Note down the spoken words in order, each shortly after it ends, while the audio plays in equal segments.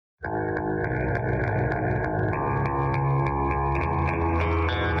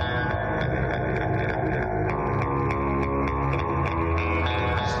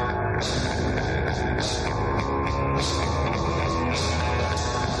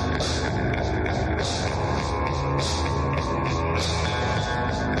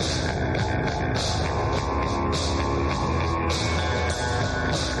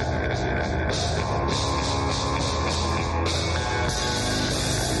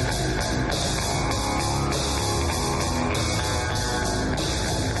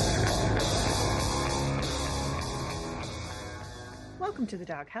Welcome to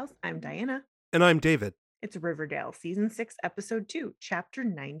the Doghouse. I'm Diana. And I'm David. It's Riverdale, Season 6, Episode 2, Chapter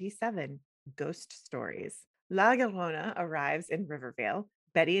 97, Ghost Stories. La Llorona arrives in Rivervale.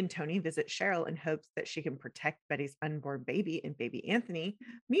 Betty and Tony visit Cheryl in hopes that she can protect Betty's unborn baby and baby Anthony.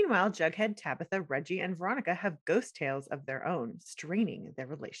 Meanwhile, Jughead, Tabitha, Reggie, and Veronica have ghost tales of their own, straining their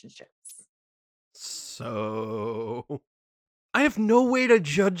relationships. So, I have no way to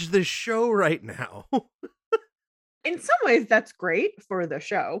judge this show right now. In some ways, that's great for the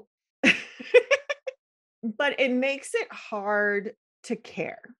show, but it makes it hard to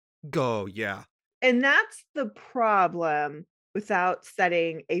care. Go, yeah. And that's the problem without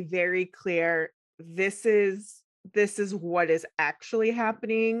setting a very clear this is what is actually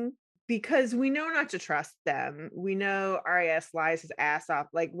happening, because we know not to trust them. We know RAS lies his ass off.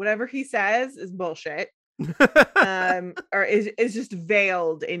 Like whatever he says is bullshit. Or is just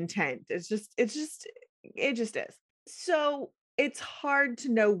veiled intent. It just is. So it's hard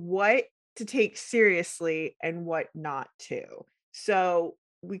to know what to take seriously and what not to. So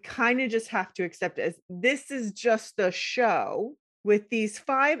we kind of just have to accept it as this is just a show with these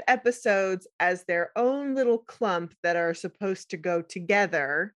 5 episodes as their own little clump that are supposed to go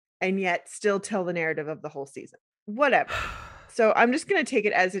together and yet still tell the narrative of the whole season. Whatever. So I'm just going to take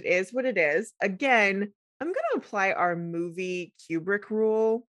it as it is what it is. Again, I'm going to apply our movie Kubrick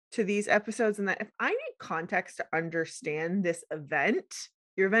rule to these episodes, and that if I need context to understand this event,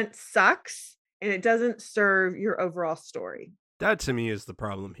 your event sucks and it doesn't serve your overall story. That to me is the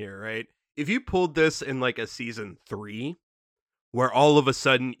problem here, right? If you pulled this in like a season 3, where all of a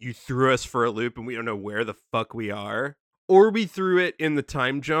sudden you threw us for a loop and we don't know where the fuck we are, or we threw it in the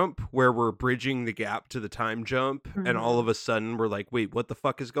time jump where we're bridging the gap to the time jump, and all of a sudden we're like, wait, what the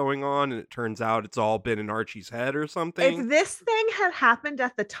fuck is going on? And it turns out it's all been in Archie's head or something. If this thing had happened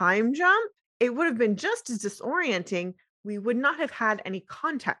at the time jump, it would have been just as disorienting. We would not have had any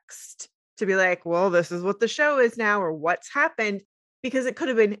context to be like, well, this is what the show is now, or what's happened, because it could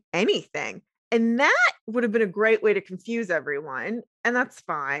have been anything. And that would have been a great way to confuse everyone. And that's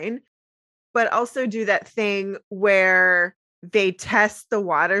fine. But also do that thing where they test the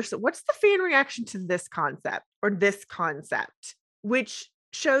water. So what's the fan reaction to this concept or this concept, which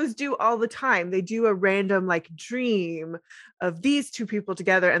shows do all the time? They do a random like dream of these two people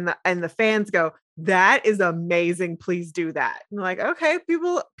together, and the fans go, that is amazing, please do that. And like, okay,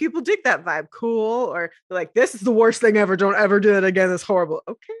 people dig that vibe, cool. Or they're like, this is the worst thing ever, don't ever do it again, it's horrible.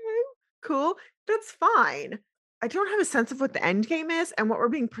 Okay, cool, that's fine. I don't have a sense of what the end game is, and what we're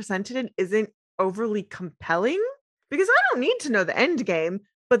being presented in isn't overly compelling, because I don't need to know the end game,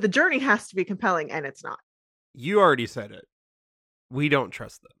 but the journey has to be compelling, and it's not. You already said it. We don't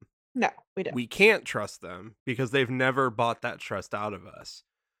trust them. No, we don't. We can't trust them because they've never bought that trust out of us.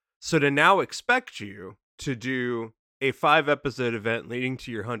 So to now expect you to do a 5-episode event leading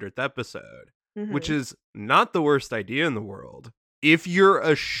to your 100th episode, which is not the worst idea in the world, if you're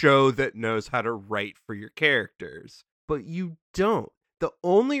a show that knows how to write for your characters, but you don't. The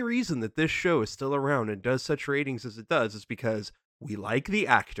only reason that this show is still around and does such ratings as it does is because we like the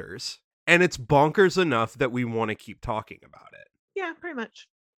actors, and it's bonkers enough that we want to keep talking about it. Yeah, pretty much.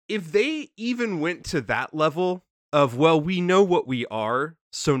 If they even went to that level of, well, we know what we are,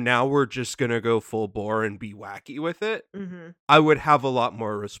 so now we're just going to go full bore and be wacky with it, I would have a lot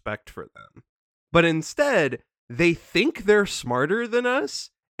more respect for them. But instead, they think they're smarter than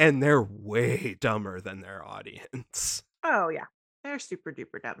us, and they're way dumber than their audience. Oh, yeah. They're super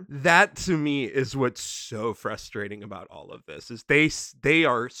duper dumb. That to me is what's so frustrating about all of this, is they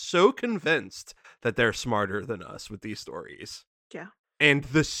are so convinced that they're smarter than us with these stories. Yeah. And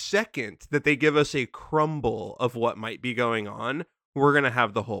the second that they give us a crumble of what might be going on, we're going to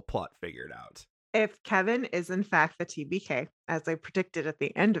have the whole plot figured out. If Kevin is in fact the TBK, as I predicted at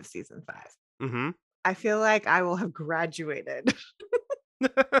the end of season 5, I feel like I will have graduated.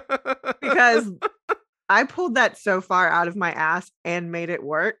 Because I pulled that so far out of my ass and made it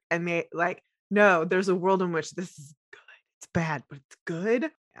work, and made like, no, there's a world in which this is good. It's bad, but it's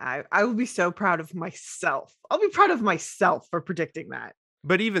good. I will be so proud of myself. I'll be proud of myself for predicting that.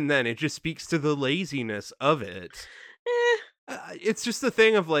 But even then, it just speaks to the laziness of it. It's just the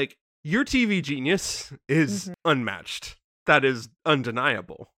thing of like, your TV genius is unmatched. That is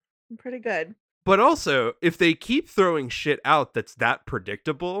undeniable. Pretty good. But also, if they keep throwing shit out that's that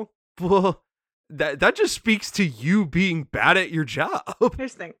predictable, well, that just speaks to you being bad at your job.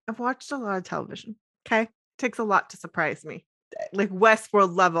 Here's the thing. I've watched a lot of television. Okay? It takes a lot to surprise me. Like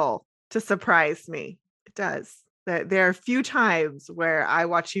Westworld level to surprise me. It does. There are a few times where I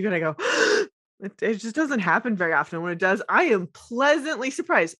watch TV and I go, it just doesn't happen very often. When it does, I am pleasantly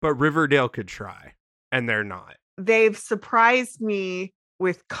surprised. But Riverdale could try, and they're not. they've surprised me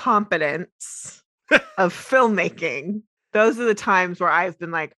with competence of filmmaking. Those are the times where I've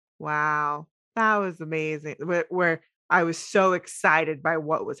been like, wow, that was amazing. Where I was so excited by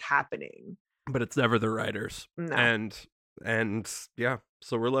what was happening. But it's never the writers. No. And yeah,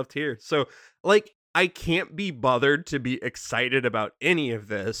 so we're left here. So like, I can't be bothered to be excited about any of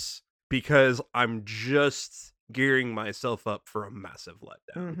this because I'm just gearing myself up for a massive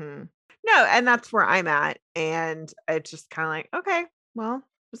letdown. Mm-hmm. No, and that's where I'm at. And it's just kind of like, okay, well,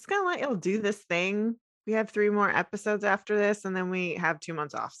 just gonna let y'all do this thing. We have 3 more episodes after this, and then we have 2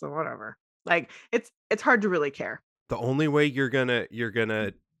 months off. So whatever. Like it's hard to really care. The only way you're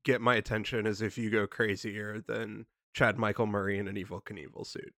gonna get my attention is if you go crazier than Chad Michael Murray in an Evel Knievel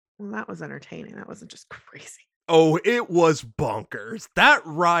suit. Well, that was entertaining. That wasn't just crazy. Oh, it was bonkers. That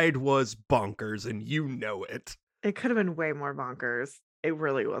ride was bonkers, and you know it. It could have been way more bonkers. It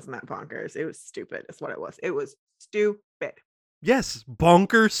really wasn't that bonkers. It was stupid, is what it was. It was stupid. Yes,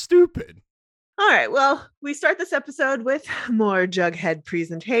 bonkers stupid. All right, well, we start this episode with more Jughead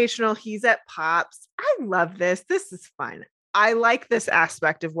presentational. He's at Pops. I love this. This is fun. I like this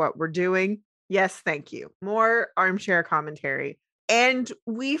aspect of what we're doing. Yes, thank you. More armchair commentary. And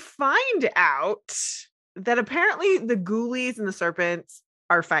we find out that apparently the ghoulies and the serpents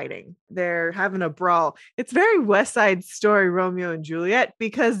are fighting. They're having a brawl. It's very West Side Story, Romeo and Juliet,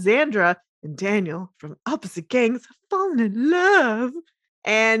 because Xandra and Daniel from opposite gangs have fallen in love.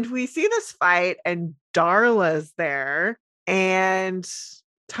 And we see this fight, and Darla's there, and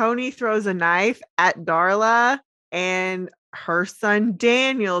Tony throws a knife at Darla, and her son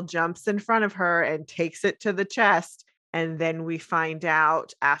Daniel jumps in front of her and takes it to the chest. And then we find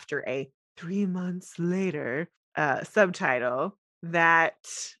out after a 3 months later subtitle that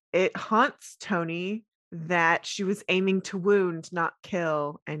it haunts Tony that she was aiming to wound, not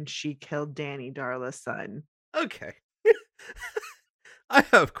kill, and she killed Danny, Darla's son. Okay. I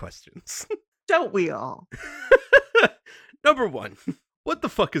have questions. Don't we all? Number 1, what the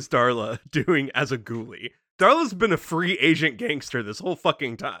fuck is Darla doing as a ghoulie? Darla's been a free agent gangster this whole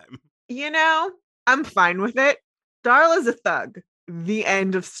fucking time. You know, I'm fine with it. Darla's a thug. The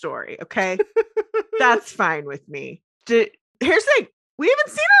end of story, okay? That's fine with me. Here's the thing. We haven't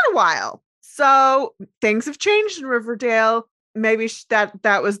seen her in a while. So things have changed in Riverdale. Maybe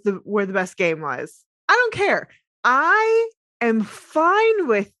that was where the best game was. I don't care. I am fine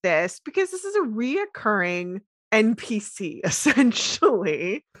with this because this is a reoccurring NPC,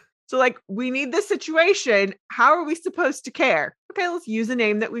 essentially. So, like, we need this situation. How are we supposed to care? Okay, let's use a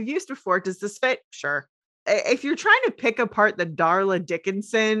name that we've used before. Does this fit? Sure. If you're trying to pick apart the Darla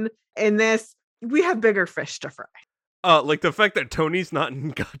Dickinson in this, we have bigger fish to fry. Like the fact that Tony's not in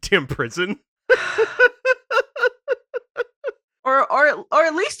goddamn prison. or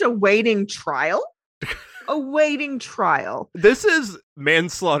at least awaiting trial. Awaiting trial. This is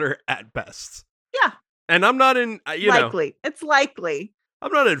manslaughter at best. Yeah. And I'm not in, likely. It's likely.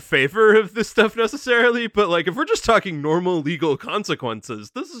 I'm not in favor of this stuff necessarily, but like if we're just talking normal legal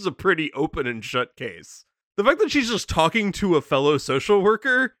consequences, this is a pretty open and shut case. The fact that she's just talking to a fellow social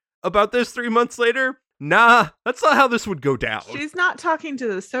worker about this 3 months later, nah, that's not how this would go down. She's not talking to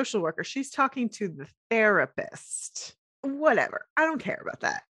the social worker. She's talking to the therapist. Whatever. I don't care about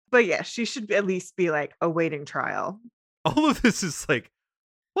that. But yeah, she should at least be like awaiting trial. All of this is like,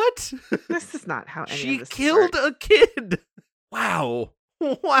 what? This is not how any she of this killed works. a kid. Wow.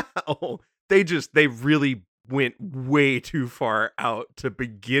 They really went way too far out to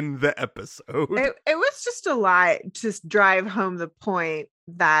begin the episode. It was just a lie to drive home the point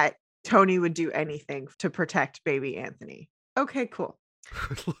that Tony would do anything to protect baby Anthony. Okay, cool.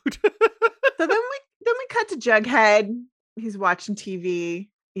 So then we cut to Jughead. He's watching TV.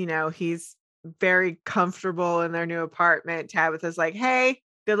 You know, he's very comfortable in their new apartment. Tabitha's like, hey,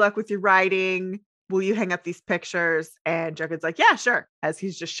 good luck with your writing. Will you hang up these pictures? And Jughead's like, yeah, sure. As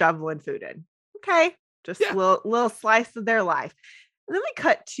he's just shoveling food in. Okay. Just a little slice of their life. And then we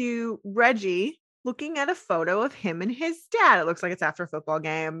cut to Reggie looking at a photo of him and his dad. It looks like it's after a football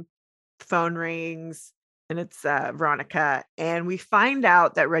game. Phone rings and it's Veronica. And we find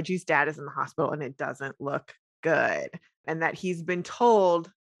out that Reggie's dad is in the hospital and it doesn't look good. And that he's been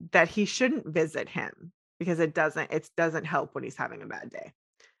told that he shouldn't visit him because it doesn't help when he's having a bad day.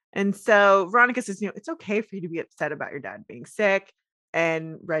 And so Veronica says, it's okay for you to be upset about your dad being sick.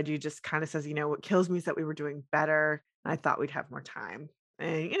 And Reggie just kind of says, what kills me is that we were doing better. And I thought we'd have more time.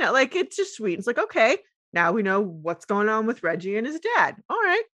 And, like, it's just sweet. It's like, okay, now we know what's going on with Reggie and his dad. All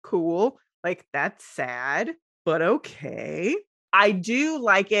right, cool. Like, that's sad, but okay. I do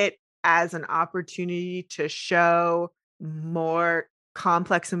like it as an opportunity to show more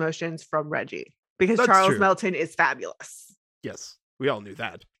complex emotions from Reggie, because That's Charles true. Melton is fabulous. Yes, we all knew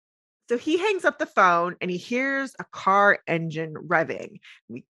that. So he hangs up the phone and he hears a car engine revving.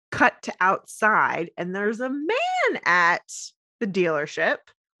 We cut to outside and there's a man at the dealership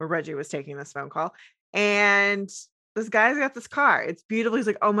where Reggie was taking this phone call. And this guy's got this car. It's beautiful. He's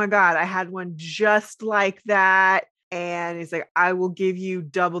like, oh my God, I had one just like that. And he's like, I will give you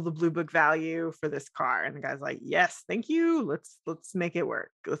double the blue book value for this car. And the guy's like, yes, thank you. Let's make it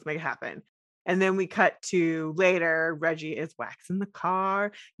work. Let's make it happen. And then we cut to later, Reggie is waxing the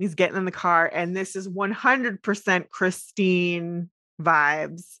car. He's getting in the car. And this is 100% Christine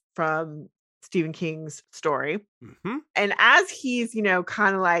vibes from Stephen King's story. Mm-hmm. And as he's,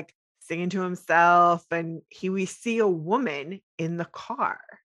 kind of like singing to himself, and we see a woman in the car.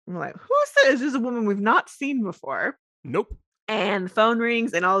 And we're like, who's this? This is a woman we've not seen before. Nope. And the phone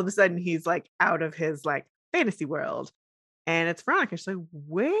rings, and all of a sudden he's like out of his like fantasy world. And it's Veronica. She's like,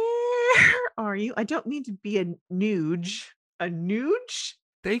 where are you? I don't mean to be a nooge. A nooge?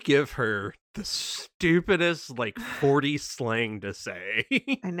 They give her the stupidest, 40 slang to say.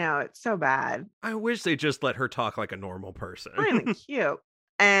 I know, it's so bad. I wish they just let her talk like a normal person. Really cute.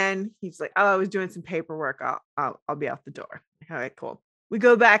 And he's like, oh, I was doing some paperwork. I'll be out the door. All right, cool. We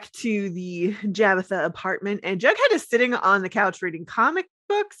go back to the Jabitha apartment, and Jughead is sitting on the couch reading comic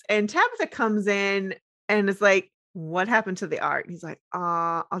books, and Tabitha comes in and is like, what happened to the art? And he's like,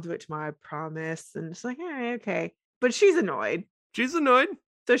 I'll do it tomorrow, I promise. And it's like, all right, okay. But she's annoyed.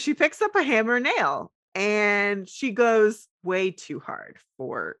 So she picks up a hammer and nail, and she goes way too hard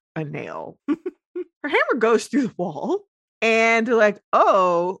for a nail. Her hammer goes through the wall, and they're like,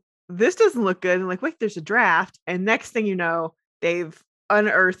 oh, this doesn't look good. And like, wait, there's a draft. And next thing you know, they've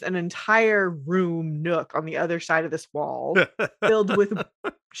unearthed an entire room nook on the other side of this wall filled with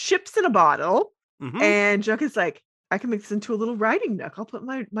ships in a bottle. Mm-hmm. And Jughead's like, I can make this into a little writing nook. I'll put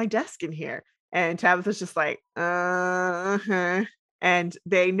my desk in here. And Tabitha's just like, uh-huh. And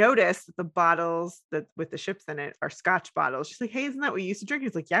they notice that the bottles that with the ships in it are Scotch bottles. She's like, hey, isn't that what you used to drink?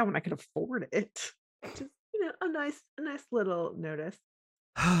 He's like, yeah, when I could afford it. Just, a nice little notice.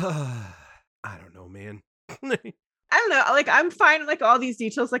 I don't know, man. I don't know. Like, I'm fine. Like all these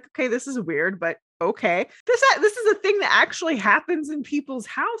details. Like, okay, this is weird, but okay. This is a thing that actually happens in people's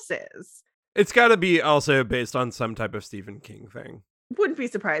houses. It's got to be also based on some type of Stephen King thing. Wouldn't be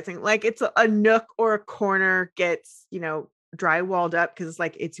surprising. Like it's a nook or a corner gets, drywalled up because it's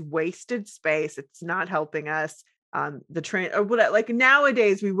like it's wasted space. It's not helping us. The train or what, like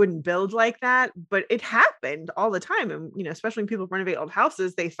nowadays we wouldn't build like that, but it happened all the time. And especially when people renovate old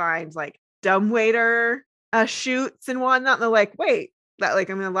houses, they find like dumbwaiter chutes and whatnot. And they're like, wait, that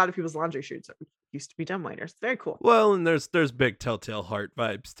a lot of people's laundry chutes used to be dumbwaiters. Very cool. Well, and there's big Telltale Heart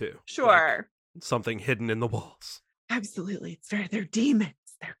vibes too. Sure. Like something hidden in the walls. Absolutely. They're demons.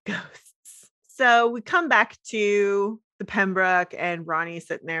 They're ghosts. So we come back to the Pembroke, and Ronnie's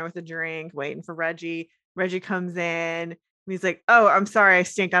sitting there with a drink waiting for Reggie. Reggie comes in and he's like, oh, I'm sorry, I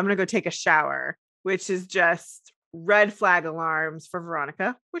stink. I'm going to go take a shower, which is just red flag alarms for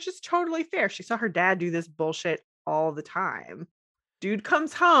Veronica, which is totally fair. She saw her dad do this bullshit all the time. Dude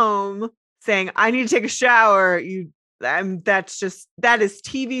comes home saying, I need to take a shower. That is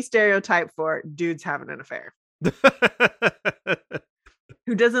TV stereotype for dudes having an affair.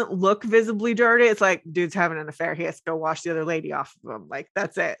 Who doesn't look visibly dirty. It's like, dude's having an affair. He has to go wash the other lady off of him. Like,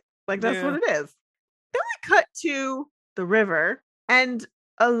 that's it. Like, that's what it is. Then we cut to the river, and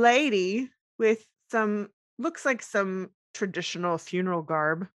a lady with looks like some traditional funeral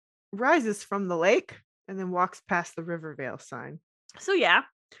garb rises from the lake and then walks past the Rivervale sign. So yeah,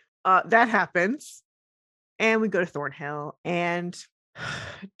 that happens. And we go to Thornhill, and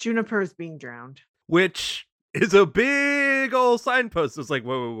Juniper is being drowned. Which is a big old signpost. It's like,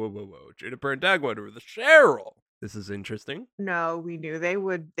 whoa. Juniper and Dagwood over the Cheryl. This is interesting. No, we knew they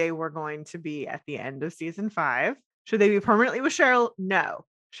were going to be at the end of season 5. Should they be permanently with Cheryl? No.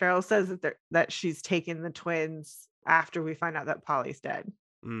 Cheryl says that she's taken the twins after we find out that Polly's dead.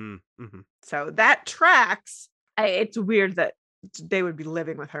 Mm-hmm. So that tracks. It's weird that they would be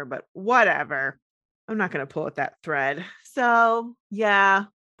living with her, but whatever. I'm not going to pull at that thread. So, yeah.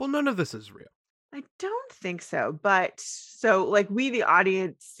 Well, none of this is real. I don't think so. But so like we, the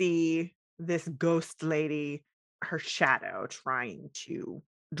audience, see this ghost lady, her shadow trying to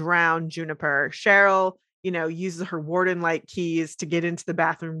drown Juniper. Cheryl, uses her warden-like keys to get into the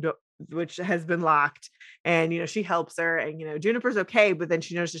bathroom, which has been locked. And, she helps her, and, Juniper's okay. But then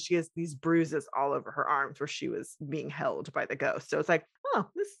she notices she has these bruises all over her arms where she was being held by the ghost. So it's like, oh,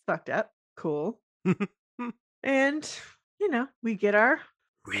 this is fucked up. Cool. And, we get our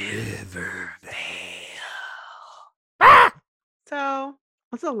Rivervale. So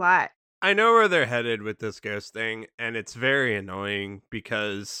that's a lot. I know where they're headed with this ghost thing, and it's very annoying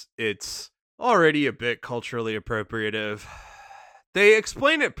because it's already a bit culturally appropriative. They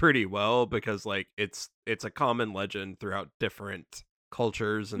explain it pretty well because like it's a common legend throughout different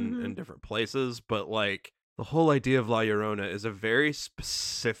cultures and different places, but like the whole idea of La Llorona is a very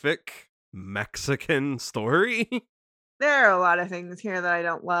specific Mexican story. There are a lot of things here that I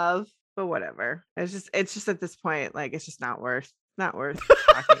don't love, but whatever. It's just at this point, like it's just not worth talking.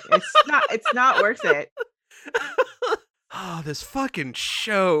 It's not worth it. Oh, this fucking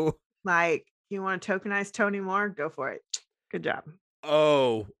show. Like, you want to tokenize Tony Moore? Go for it. Good job.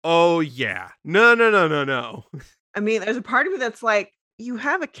 Oh yeah. No. I mean, there's a part of me that's like, you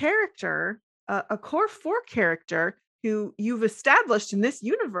have a character, a core 4 character who you've established in this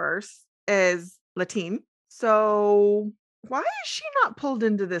universe as Latine. So why is she not pulled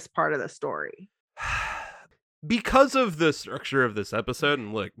into this part of the story? Because of the structure of this episode,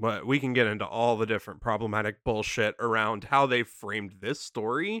 and look, we can get into all the different problematic bullshit around how they framed this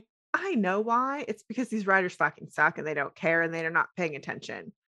story. I know why. It's because these writers fucking suck and they don't care and they're not paying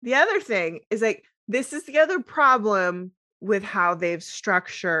attention. The other thing is like, this is the other problem with how they've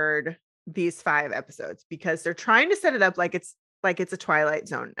structured these 5 episodes, because they're trying to set it up like it's a Twilight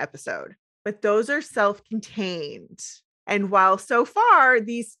Zone episode, but those are self-contained. And while so far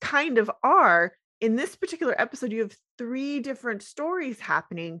these kind of are, in this particular episode, you have 3 different stories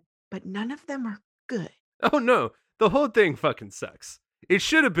happening, but none of them are good. Oh no, the whole thing fucking sucks. It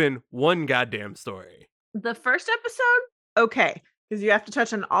should have been one goddamn story. The first episode, okay, because you have to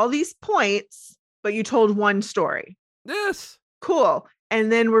touch on all these points, but you told one story. Yes. Cool.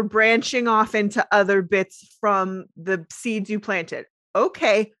 And then we're branching off into other bits from the seeds you planted.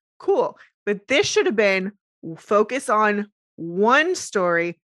 Okay, cool. But this should have been focus on one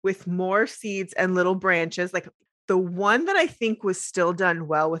story with more seeds and little branches. Like the one that I think was still done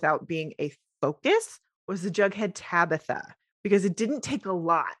well without being a focus was the Jughead Tabitha, because it didn't take a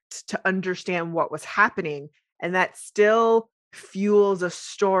lot to understand what was happening. And that still fuels a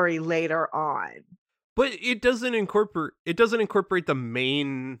story later on. But it doesn't incorporate the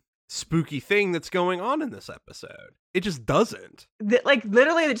main spooky thing that's going on in this episode. It just doesn't. Like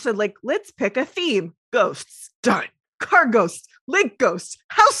literally they just said like, let's pick a theme. Ghosts, done. Car ghosts, lake ghosts,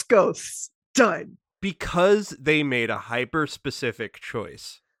 house ghosts, done. Because they made a hyper specific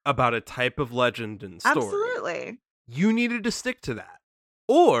choice about a type of legend and story. Absolutely. You needed to stick to that.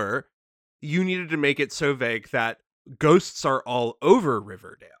 Or you needed to make it so vague that ghosts are all over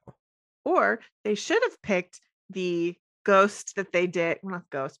Riverdale. Or they should have picked the ghost that they did, well, not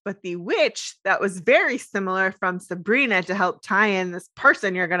ghost, but the witch that was very similar from Sabrina to help tie in this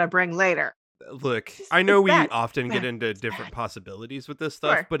person you're going to bring later. Look, I know we often get into different possibilities with this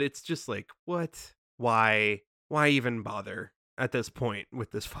stuff, but it's just like, what? Why even bother at this point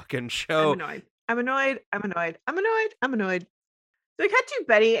with this fucking show? I'm annoyed. So we cut to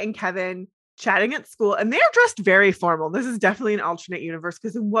Betty and Kevin chatting at school, and they're dressed very formal. This is definitely an alternate universe,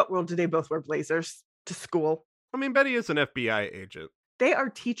 because in what world do they both wear blazers to school? I mean, Betty is an FBI agent. They are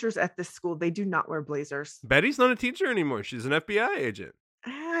teachers at this school. They do not wear blazers. Betty's not a teacher anymore. She's an FBI agent.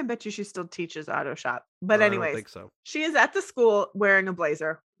 I bet you she still teaches auto shop. But anyways, I don't think so. She is at the school wearing a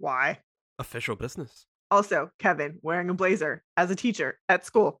blazer. Why? Official business. Also, Kevin wearing a blazer as a teacher at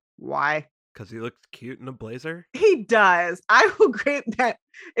school. Why? Because he looks cute in a blazer? He does. I will grant that.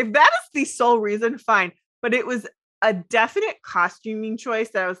 If that is the sole reason, fine. But it was a definite costuming choice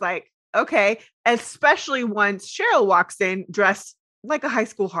that I was like, okay. Especially once Cheryl walks in dressed like a high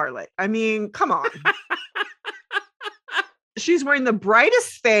school harlot. I mean, come on. She's wearing the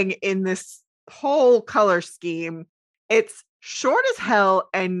brightest thing in this whole color scheme. It's short as hell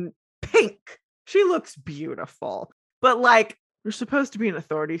and pink. She looks beautiful. But like, you're supposed to be an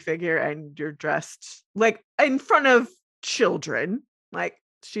authority figure and you're dressed like in front of children. Like,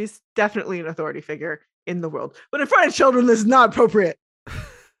 she's definitely an authority figure in the world. But in front of children, this is not appropriate.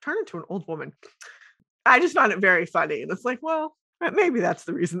 Turn into an old woman. I just found it very funny. And it's like, well, maybe that's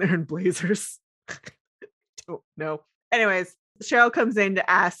the reason they're in blazers. Don't know. Anyways, Cheryl comes in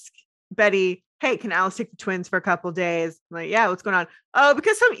to ask Betty, hey, can Alice take the twins for a couple days? I'm like, yeah, what's going on? Oh,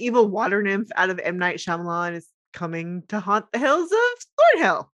 because some evil water nymph out of M. Night Shyamalan is coming to haunt the hills of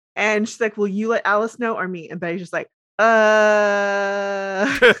Thornhill. And she's like, will you let Alice know or me? And Betty's just like, it's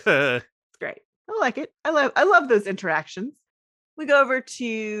great. I like it. I love those interactions. We go over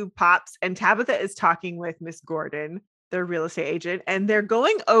to Pops, and Tabitha is talking with Miss Gordon, their real estate agent, and they're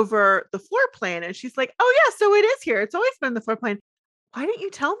going over the floor plan. And she's like, oh yeah, so it is here. It's always been the floor plan. Why didn't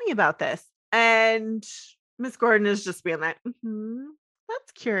you tell me about this? And Miss Gordon is just being like,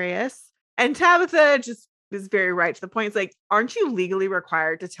 that's curious. And Tabitha just was very right to the point. It's like, aren't you legally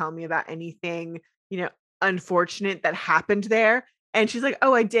required to tell me about anything, unfortunate that happened there? And she's like,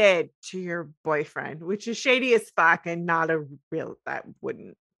 oh, I did, to your boyfriend, which is shady as fuck and not a real, that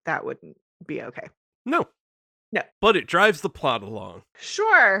wouldn't be okay. No. No. But it drives the plot along.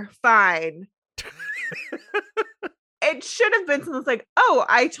 Sure, fine. It should have been something that's like, oh,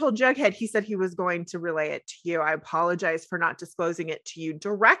 I told Jughead, he said he was going to relay it to you. I apologize for not disclosing it to you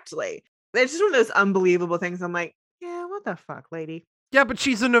directly. It's just one of those unbelievable things. I'm like, yeah, what the fuck, lady? Yeah, but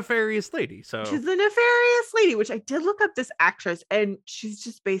she's a nefarious lady, so. She's a nefarious lady, which I did look up this actress, and she's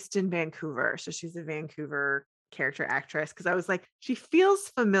just based in Vancouver. So she's a Vancouver character actress, because I was like, she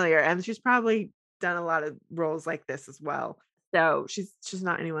feels familiar, and she's probably done a lot of roles like this as well. So she's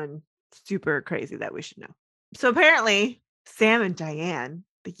not anyone super crazy that we should know. So apparently, Sam and Diane,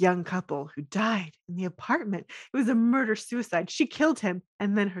 the young couple who died in the apartment, it was a murder-suicide. She killed him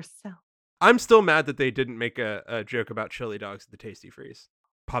and then herself. I'm still mad that they didn't make a joke about chili dogs at the Tasty Freeze.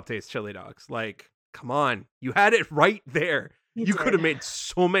 Pop Taste chili dogs. Like, come on. You had it right there. You could have made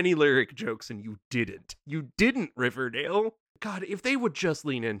so many lyric jokes and you didn't. You didn't, Riverdale. God, if they would just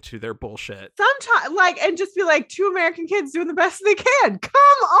lean into their bullshit. Sometimes, and just be like, 2 American kids doing the best they can. Come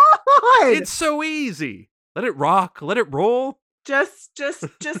on. It's so easy. Let it rock. Let it roll. Just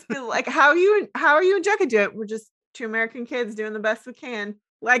be like, how are you and Jughead doing it? We're just 2 American kids doing the best we can.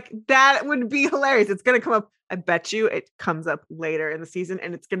 Like, that would be hilarious. It's going to come up. I bet you it comes up later in the season,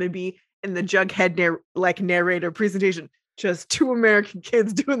 and it's going to be in the Jughead narrator presentation. Just 2 American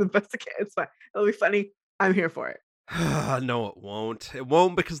kids doing the best they can. It's fine. It'll be funny. I'm here for it. No, it won't. It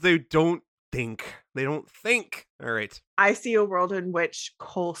won't, because they don't think. They don't think. All right. I see a world in which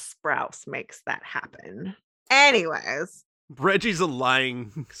Cole Sprouse makes that happen. Anyways. Reggie's a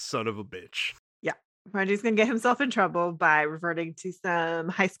lying son of a bitch. Yeah. Reggie's going to get himself in trouble by reverting to some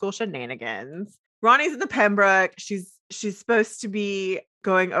high school shenanigans. Ronnie's at the Pembroke. She's supposed to be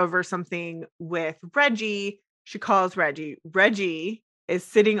going over something with Reggie. She calls Reggie. Reggie is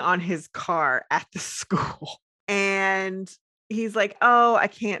sitting on his car at the school. And he's like, oh, I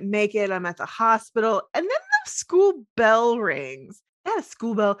can't make it. I'm at the hospital. And then the school bell rings. At a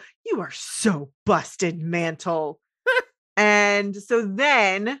school bell, you are so busted, Mantle. And so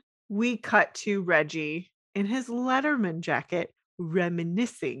then we cut to Reggie in his Letterman jacket,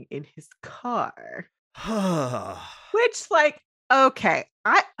 reminiscing in his car. Which, okay,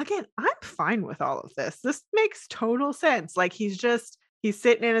 I'm fine with all of this. This makes total sense. Like, he's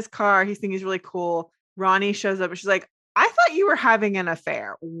sitting in his car. He's thinking he's really cool. Ronnie shows up and she's like, I thought you were having an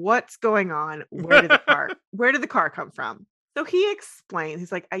affair. What's going on? Where did the car come from? So he explains,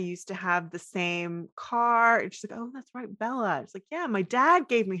 he's like, I used to have the same car. And she's like, oh, that's right, Bella. It's like, yeah, my dad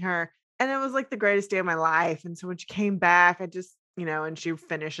gave me her. And it was like the greatest day of my life. And so when she came back, I just, and she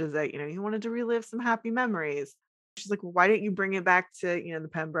finishes it, he wanted to relive some happy memories. She's like, well, why didn't you bring it back to, the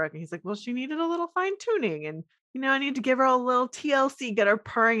Pembroke? And he's like, well, she needed a little fine tuning. And, I need to give her a little TLC, get her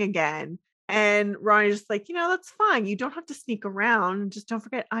purring again. And Ronnie's just like, that's fine. You don't have to sneak around. Just don't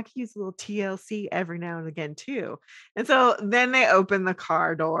forget, I can use a little TLC every now and again too. And so then they open the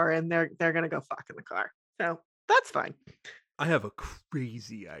car door and they're going to go fuck in the car. So that's fine. I have a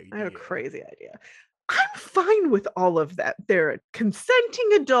crazy idea. I'm fine with all of that. They're consenting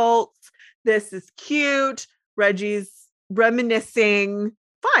adults. This is cute. Reggie's reminiscing.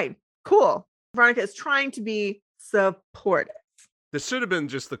 Fine. Cool. Veronica is trying to be supportive. This should have been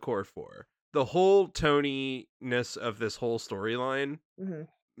just the core 4. The whole Tony-ness of this whole storyline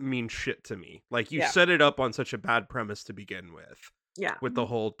means shit to me. Like, you set it up on such a bad premise to begin with. Yeah. With the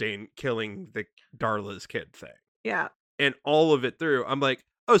whole Dane killing the Darla's kid thing. Yeah. And all of it through, I'm like,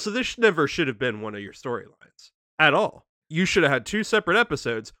 oh, so this never should have been one of your storylines at all. You should have had 2 separate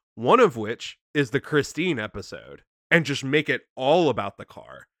episodes, one of which is the Christine episode, and just make it all about the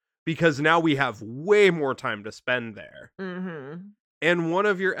car. Because now we have way more time to spend there. Mm-hmm. And one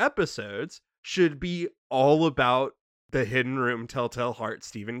of your episodes should be all about the Hidden Room, Telltale Heart,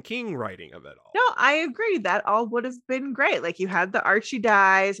 Stephen King writing of it all. No, I agree. That all would have been great. Like, you had the Archie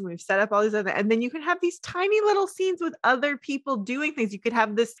dies, and we've set up all these other, and then you can have these tiny little scenes with other people doing things. You could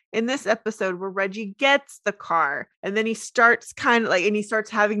have this in this episode where Reggie gets the car, and then he starts he starts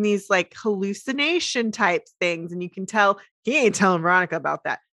having these hallucination type things, and you can tell he ain't telling Veronica about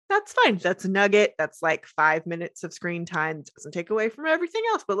that. That's fine. That's a nugget. That's 5 minutes of screen time. It doesn't take away from everything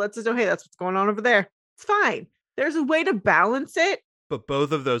else, but let's just know, hey, that's what's going on over there. It's fine. There's a way to balance it. But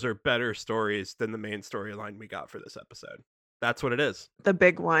both of those are better stories than the main storyline we got for this episode. That's what it is. The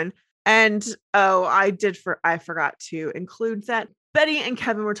big one. And I forgot to include that Betty and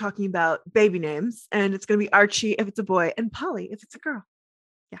Kevin were talking about baby names, and it's going to be Archie if it's a boy and Polly if it's a girl.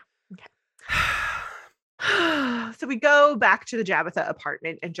 Yeah. Okay. So we go back to the Jabitha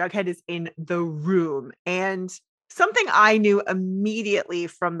apartment and Jughead is in the room. And something I knew immediately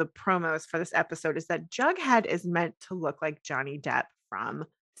from the promos for this episode is that Jughead is meant to look like Johnny Depp from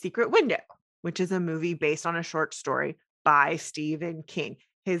Secret Window, which is a movie based on a short story by Stephen King.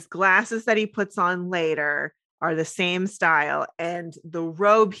 His glasses that he puts on later are the same style, and the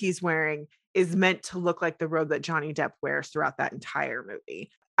robe he's wearing is meant to look like the robe that Johnny Depp wears throughout that entire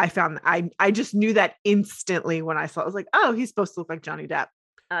movie. I just knew that instantly when I saw it. I was like, oh, he's supposed to look like Johnny Depp.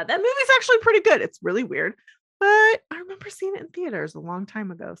 That movie's actually pretty good. It's really weird, but I remember seeing it in theaters a long time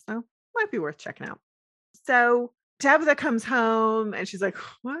ago, so might be worth checking out. So Tabitha comes home and she's like,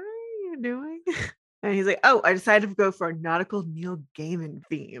 what are you doing? And he's like, oh, I decided to go for a nautical Neil Gaiman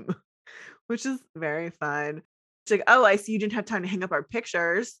theme, which is very fun. She's like, oh, I see you didn't have time to hang up our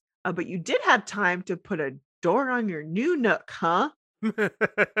pictures, but you did have time to put a door on your new nook, huh?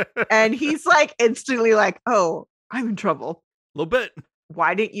 And he's like instantly like, oh, I'm in trouble. A little bit.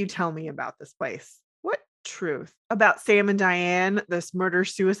 Why didn't you tell me about this place? What truth? About Sam and Diane, this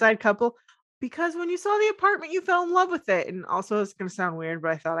murder-suicide couple? Because when you saw the apartment, you fell in love with it. And also, it's going to sound weird,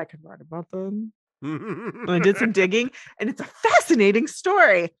 but I thought I could write about them. And I did some digging, and it's a fascinating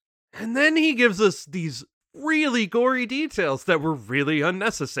story. And then he gives us these really gory details that were really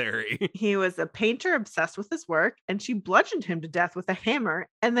unnecessary. He was a painter obsessed with his work, and she bludgeoned him to death with a hammer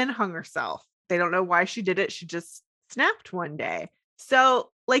and then hung herself. They don't know why she did it. She just snapped one day.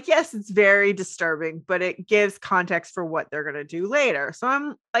 So, like, yes, it's very disturbing, but it gives context for what they're going to do later.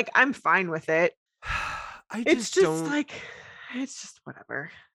 So I'm fine with it. It's just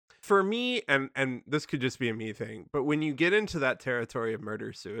whatever. For me, and this could just be a me thing, but when you get into that territory of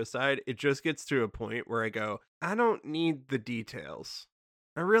murder suicide, it just gets to a point where I go, I don't need the details.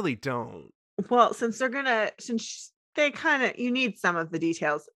 I really don't. Well, you need some of the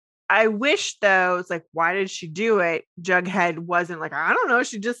details. I wish though, it's like, why did she do it? Jughead wasn't like, I don't know,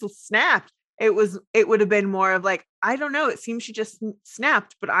 she just snapped. It would have been more of like, I don't know, it seems she just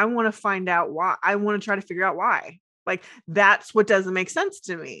snapped, but I want to find out why. I want to try to figure out why. Like, that's what doesn't make sense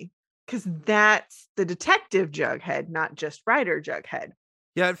to me, because that's the detective Jughead, not just writer Jughead.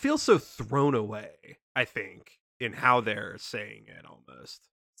 Yeah, it feels so thrown away, I think, in how they're saying it almost.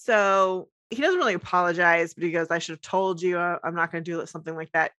 So he doesn't really apologize, but he goes, I should have told you I'm not going to do something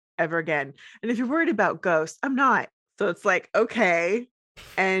like that ever again. And if you're worried about ghosts, I'm not. So it's like, okay.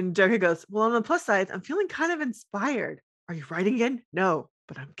 And Jughead goes, well, on the plus side, I'm feeling kind of inspired. Are you writing again? No,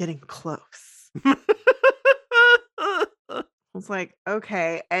 but I'm getting close. It's like,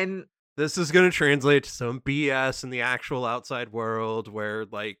 okay. And this is going to translate to some BS in the actual outside world where,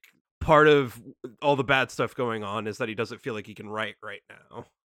 like, part of all the bad stuff going on is that he doesn't feel like he can write right now.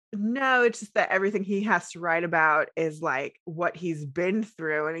 No, it's just that everything he has to write about is like what he's been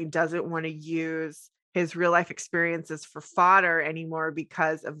through, and he doesn't want to use his real life experiences for fodder anymore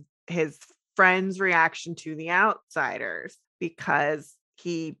because of his friend's reaction to the outsiders, because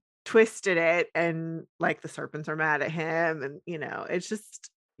he twisted it and like the serpents are mad at him, and it's just,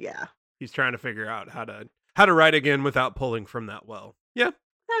 yeah, he's trying to figure out how to write again without pulling from that well. Yeah,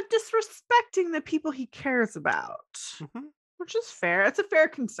 not disrespecting the people he cares about. Which is fair. It's a fair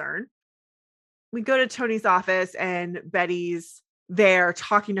concern. We go to Tony's office and Betty's there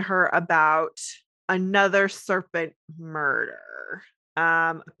talking to her about another serpent murder.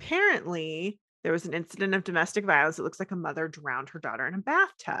 Apparently there was an incident of domestic violence. It looks like a mother drowned her daughter in a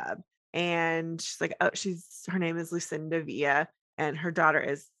bathtub. And she's like, her name is Lucinda Villa and her daughter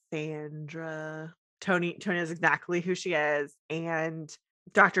is Sandra. Tony knows exactly who she is. And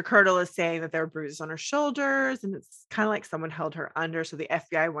Dr. Curdle is saying that there are bruises on her shoulders, and it's kind of like someone held her under. So the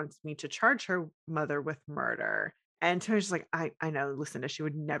FBI wants me to charge her mother with murder. And Tony's just like, I know, Lucinda, she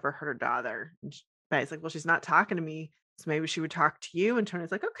would never hurt her daughter. And Betty's like, well, she's not talking to me, so maybe she would talk to you. And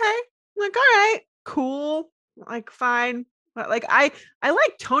Tony's like, okay. I'm like, all right, cool. Like, fine. But like, I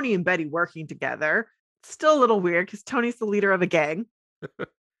like Tony and Betty working together. It's still a little weird because Tony's the leader of a gang.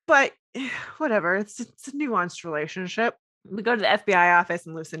 But whatever. It's a nuanced relationship. We go to the FBI office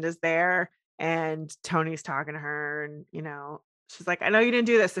and Lucinda's there and Tony's talking to her and, she's like, I know you didn't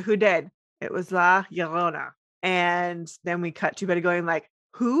do this. So who did? It was La Llorona. And then we cut to Betty going like,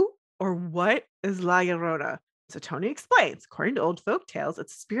 who or what is La Llorona? So Tony explains, according to old folk tales,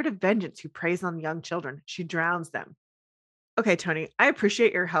 it's a spirit of vengeance who preys on young children. She drowns them. Okay, Tony, I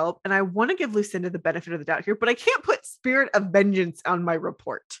appreciate your help. And I want to give Lucinda the benefit of the doubt here, but I can't put spirit of vengeance on my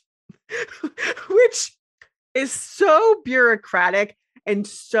report, which is so bureaucratic and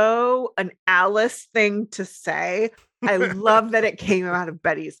so an Alice thing to say. I love that it came out of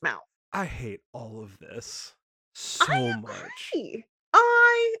Betty's mouth. I hate all of this so much.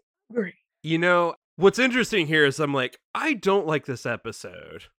 I agree. What's interesting here is I'm like, I don't like this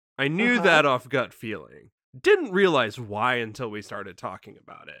episode. I knew that off gut feeling. Didn't realize why until we started talking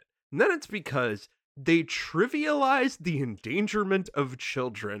about it. And then it's because they trivialized the endangerment of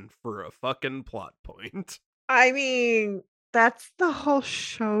children for a fucking plot point. I mean, that's the whole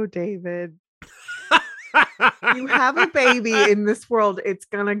show, David. You have a baby in this world, it's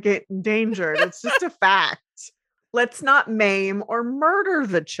gonna get endangered. It's just a fact. Let's not maim or murder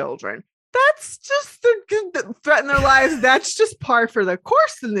the children. That's just the threaten their lives. That's just par for the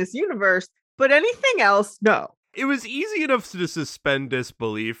course in this universe. But anything else, no. It was easy enough to suspend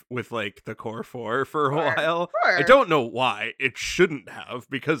disbelief with like the core four for a while. Sure. I don't know why. It shouldn't have,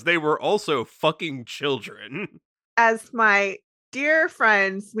 because they were also fucking children. As my dear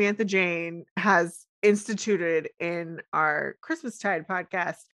friend Samantha Jane has instituted in our Christmastide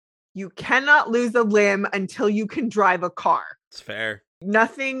podcast, you cannot lose a limb until you can drive a car. It's fair.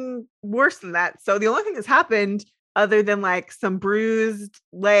 Nothing worse than that. So the only thing that's happened other than like some bruised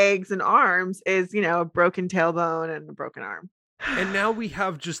legs and arms is, a broken tailbone and a broken arm. And now we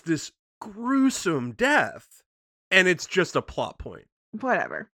have just this gruesome death, and it's just a plot point.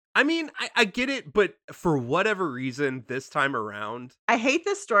 Whatever. I mean, I get it, but for whatever reason, this time around, I hate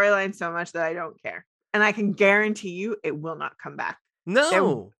this storyline so much that I don't care. And I can guarantee you it will not come back.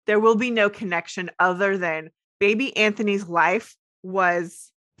 No. There will be no connection other than baby Anthony's life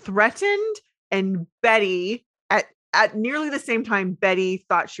was threatened, and Betty, at nearly the same time, Betty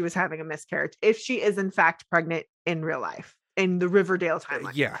thought she was having a miscarriage, if she is in fact pregnant in real life, in the Riverdale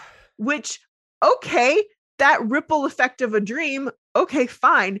timeline. Yeah. Which, okay, that ripple effect of a dream, okay,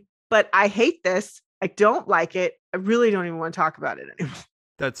 fine. But I hate this. I don't like it. I really don't even want to talk about it anymore.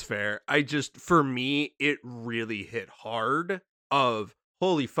 That's fair. For me, it really hit hard of,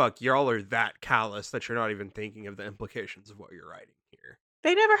 holy fuck, y'all are that callous that you're not even thinking of the implications of what you're writing here.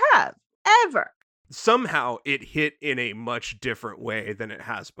 They never have, ever. Somehow it hit in a much different way than it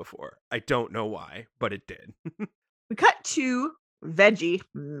has before. I don't know why, but it did. We cut to Veggie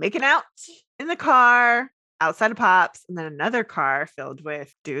making out in the car outside of Pops, and then another car filled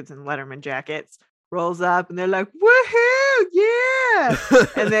with dudes in Letterman jackets rolls up, and they're like, woohoo, yeah!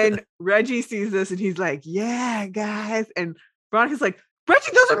 And then Reggie sees this, and he's like, yeah, guys. And Veronica's like,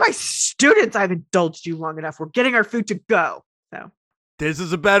 Reggie, those are my students. I've indulged you long enough. We're getting our food to go. So this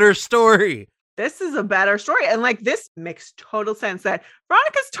is a better story. This is a better story. And like, this makes total sense that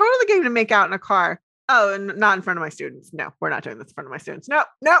Veronica's totally game to make out in a car. Oh, and not in front of my students. No, we're not doing this in front of my students.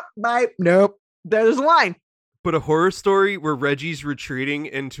 Nope, bye. Nope. There's a line. But a horror story where Reggie's retreating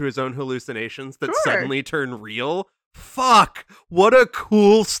into his own hallucinations that suddenly turn real? Fuck! What a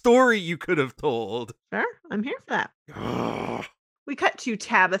cool story you could have told. Sure, I'm here for that. We cut to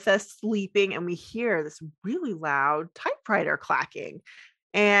Tabitha sleeping, and we hear this really loud typewriter clacking.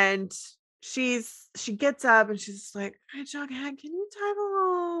 And she gets up and she's just like, hey, Jughead, can you type a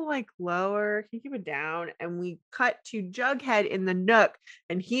little like lower? Can you keep it down? And we cut to Jughead in the Nook,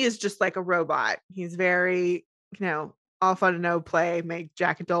 and he is just like a robot. He's very, all fun and no play, make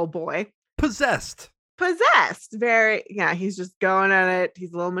Jack a dull boy. Possessed. Very, yeah, he's just going at it.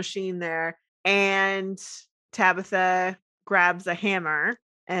 He's a little machine there. And Tabitha grabs a hammer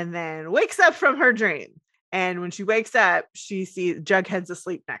and then wakes up from her dream. And when she wakes up, she sees Jughead's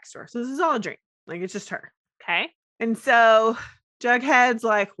asleep next to her. So this is all a dream. Like, it's just her. Okay. And so Jughead's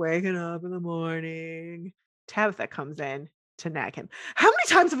like waking up in the morning. Tabitha comes in to nag him. How many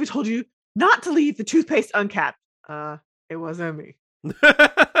times have we told you not to leave the toothpaste uncapped? It wasn't me.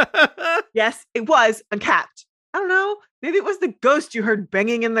 Yes, it was uncapped. I don't know. Maybe it was the ghost you heard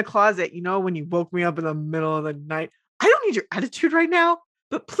banging in the closet, when you woke me up in the middle of the night. I don't need your attitude right now,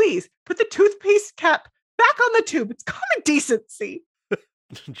 but please put the toothpaste cap back on the tube. It's common decency.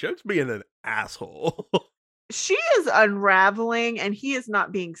 Jug's being an asshole. She is unraveling, and he is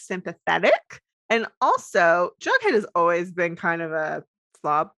not being sympathetic. And also, Jughead has always been kind of a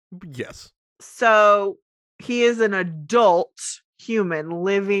slob. Yes. So he is an adult human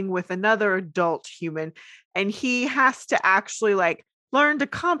living with another adult human, and he has to actually learn to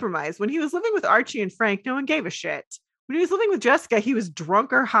compromise. When he was living with Archie and Frank, no one gave a shit. When he was living with Jessica, he was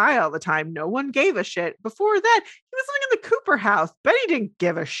drunk or high all the time. No one gave a shit. Before that, he was living in the Cooper house. Betty didn't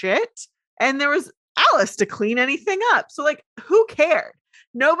give a shit. And there was Alice to clean anything up. So who cared?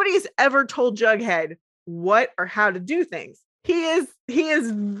 Nobody's ever told Jughead what or how to do things. He is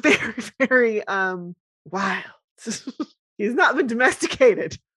very, very wild. He's not been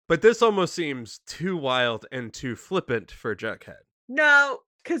domesticated. But this almost seems too wild and too flippant for Jughead. No,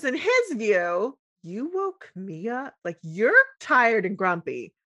 because in his view, you woke me up. You're tired and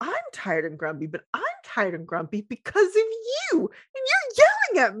grumpy. I'm tired and grumpy, but I'm tired and grumpy because of you. And you're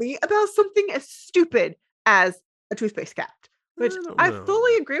yelling at me about something as stupid as a toothpaste cap, which I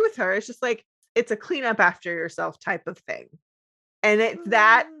fully agree with her. It's just like, it's a cleanup after yourself type of thing. And it's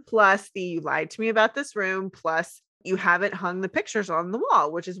that plus the you lied to me about this room, plus you haven't hung the pictures on the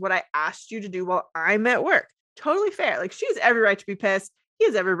wall, which is what I asked you to do while I'm at work. Totally fair. Like, she has every right to be pissed. He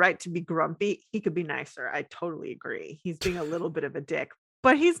has every right to be grumpy. He could be nicer. I totally agree. He's being a little bit of a dick,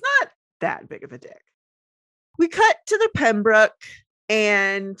 but he's not that big of a dick. We cut to the Pembroke,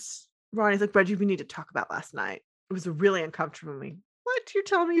 and Ronnie's like, Reggie, we need to talk about last night. It was really uncomfortable for me. What? You're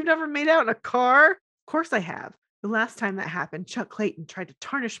telling me you've never made out in a car? Of course I have. The last time that happened, Chuck Clayton tried to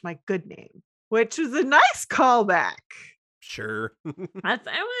tarnish my good name, which was a nice callback. Sure.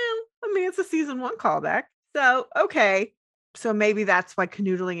 It's a season 1 callback. So, okay. So maybe that's why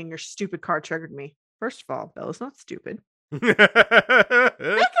canoodling in your stupid car triggered me. First of all, Bella's not stupid.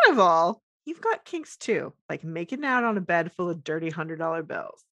 Second of all, you've got kinks too, like making out on a bed full of dirty $100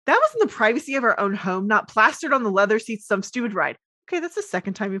 bills. That was in the privacy of our own home, not plastered on the leather seats some stupid ride. Okay, that's the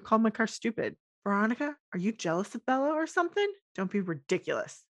second time you've called my car stupid. Veronica, are you jealous of Bella or something? Don't be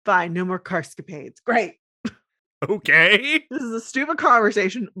ridiculous. Fine, no more carscapades. Great. Okay. This is a stupid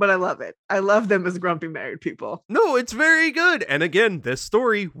conversation, but I love it. I love them as grumpy married people. No, it's very good. And again, this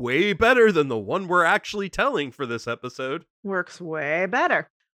story way better than the one we're actually telling for this episode. Works way better.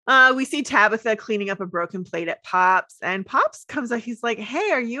 We see Tabitha cleaning up a broken plate at Pops, and Pops comes out. He's like,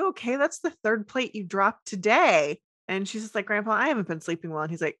 hey, are you okay? That's the 3rd plate you dropped today. And she's just like, Grandpa, I haven't been sleeping well. And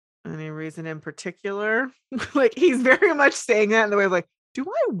he's like, any reason in particular? Like, he's very much saying that in the way of like, do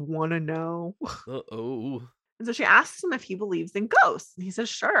I want to know? Uh-oh. And so she asks him if he believes in ghosts. And he says,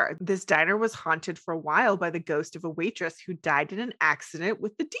 sure. This diner was haunted for a while by the ghost of a waitress who died in an accident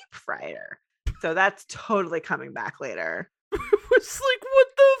with the deep fryer. So that's totally coming back later. It's like, what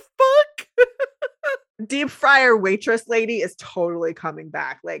the fuck? Deep fryer waitress lady is totally coming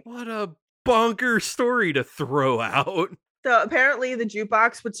back. Like, what a bonker story to throw out. So apparently the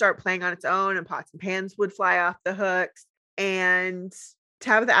jukebox would start playing on its own and pots and pans would fly off the hooks. And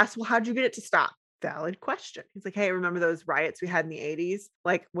Tabitha asks, well, how'd you get it to stop? Valid question. He's like, hey, remember those riots we had in the 80s?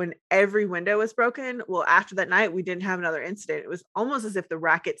 Like, when every window was broken? Well, after that night, we didn't have another incident. It was almost as if the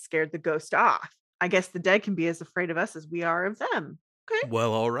racket scared the ghost off. I guess the dead can be as afraid of us as we are of them. Okay.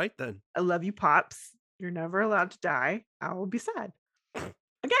 Well, all right then. I love you, Pops. You're never allowed to die. I will be sad.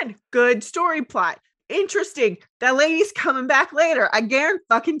 Again, good story plot. Interesting. That lady's coming back later. I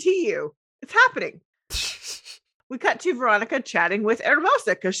guarantee you. It's happening. We cut to Veronica chatting with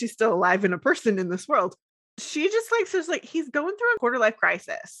Hermosa because she's still alive and a person in this world. She just says he's going through a quarter life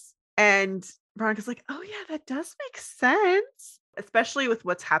crisis. And Veronica's like, oh yeah, that does make sense. Especially with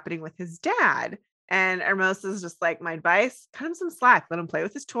what's happening with his dad. And Hermosa's just like, my advice, cut him some slack. Let him play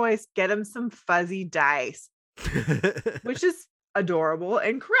with his toys. Get him some fuzzy dice. Which is adorable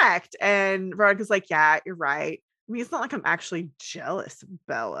and correct. And Veronica's like, yeah, you're right. I mean, it's not like I'm actually jealous of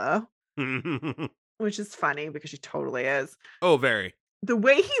Bella. Which is funny because she totally is. Oh, very. The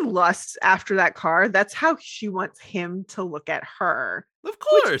way he lusts after that car, that's how she wants him to look at her. Of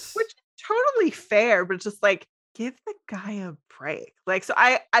course. Which is totally fair, but it's just like, give the guy a break. Like, so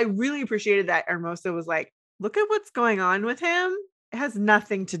I really appreciated that Hermosa was like, look at what's going on with him. It has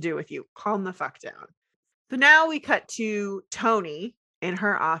nothing to do with you. Calm the fuck down. So now we cut to Tony in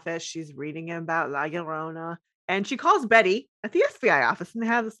her office. She's reading about La Llorona. And she calls Betty at the FBI office. And they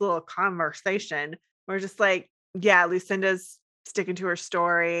have this little conversation. We're just like, yeah, Lucinda's sticking to her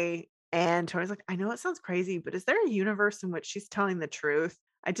story. And Tony's like, I know it sounds crazy, but is there a universe in which she's telling the truth?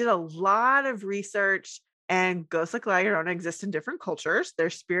 I did a lot of research, and ghosts like La Llorona exist in different cultures. They're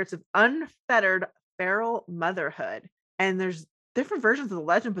spirits of unfettered feral motherhood. And there's different versions of the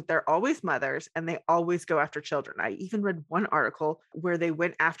legend, but they're always mothers and they always go after children. I even read one article where they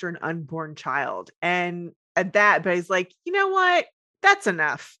went after an unborn child. And at that, Betty's like, you know what? That's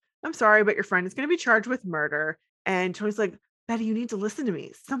enough. I'm sorry, but your friend is going to be charged with murder. And Tony's like, Betty, you need to listen to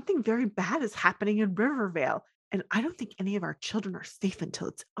me. Something very bad is happening in Rivervale. And I don't think any of our children are safe until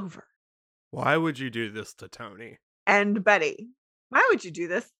it's over. Why would you do this to Tony? And Betty, why would you do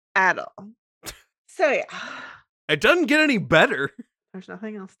this at all? So yeah. It doesn't get any better. There's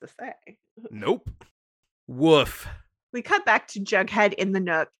nothing else to say. Nope. Woof. We cut back to Jughead in the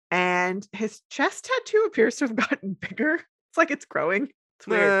Nook, and his chest tattoo appears to have gotten bigger. It's like it's growing. It's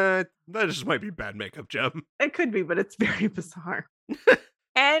weird. That just might be bad makeup, Jeb. It could be, but it's very bizarre.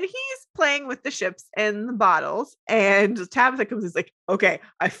 And he's playing with the ships and the bottles. And Tabitha comes and is like, okay,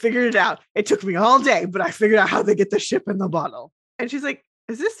 I figured it out. It took me all day, but I figured out how they get the ship in the bottle. And she's like,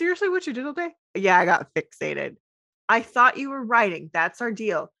 is this seriously what you did all day? Yeah, I got fixated. I thought you were writing. That's our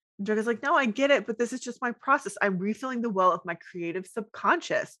deal. And Jughead's like, no, I get it, but this is just my process. I'm refilling the well of my creative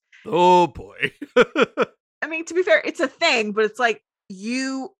subconscious. Oh boy. I mean, to be fair, it's a thing, but it's like,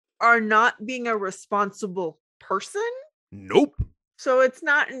 you are not being a responsible person. Nope. So it's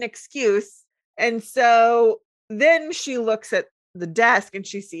not an excuse. And so then she looks at the desk and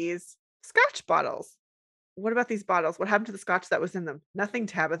she sees scotch bottles. What about these bottles? What happened to the scotch that was in them? Nothing,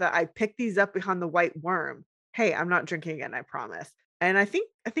 Tabitha. I picked these up behind the white worm. Hey, I'm not drinking again, I promise. And I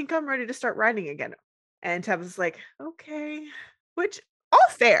think I'm ready to start writing again. And Tabitha's like, okay. Which, all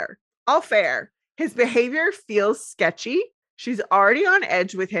fair. All fair. His behavior feels sketchy. She's already on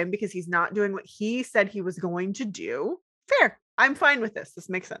edge with him because he's not doing what he said he was going to do. Fair. I'm fine with this. This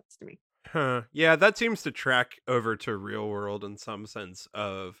makes sense to me. Huh. Yeah, that seems to track over to real world in some sense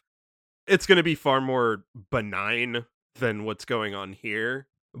of it's going to be far more benign than what's going on here,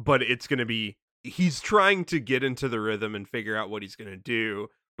 but it's going to be he's trying to get into the rhythm and figure out what he's going to do,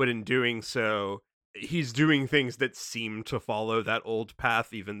 but in doing so, he's doing things that seem to follow that old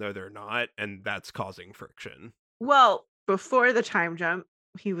path even though they're not, and that's causing friction. Well, before the time jump,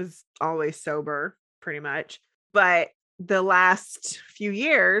 he was always sober, pretty much. But the last few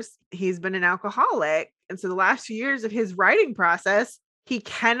years, he's been an alcoholic. And so the last few years of his writing process, he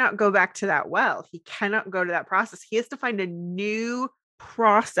cannot go back to that well. He cannot go to that process. He has to find a new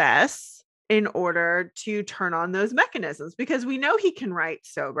process in order to turn on those mechanisms because we know he can write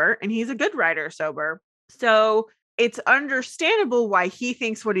sober and he's a good writer sober. So it's understandable why he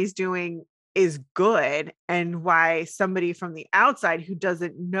thinks what he's doing is good and why somebody from the outside who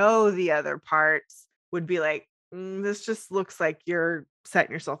doesn't know the other parts would be like, this just looks like you're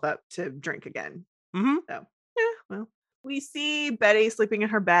setting yourself up to drink again. Mm-hmm. So, yeah, well, we see Betty sleeping in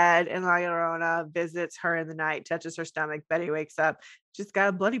her bed and La Llorona visits her in the night, touches her stomach. Betty wakes up. She's got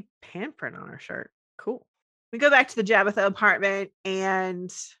a bloody handprint on her shirt. Cool. We go back to the Jabitha apartment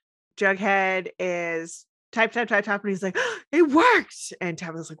and Jughead is type, and he's like, oh, it worked. And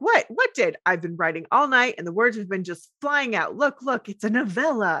Tabitha's like, what? What did? I've been writing all night and the words have been just flying out. Look, it's a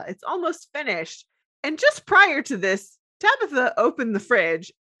novella. It's almost finished. And just prior to this, Tabitha opened the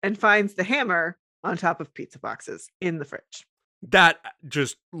fridge and finds the hammer on top of pizza boxes in the fridge. That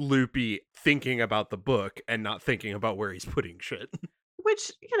just loopy thinking about the book and not thinking about where he's putting shit.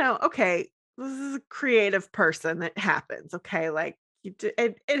 Which, okay, this is a creative person. That happens. Okay, like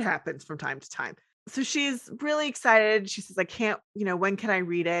it happens from time to time. So she's really excited. She says, I can't, when can I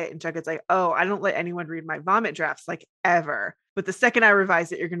read it? And Jughead's like, oh, I don't let anyone read my vomit drafts, like, ever. But the second I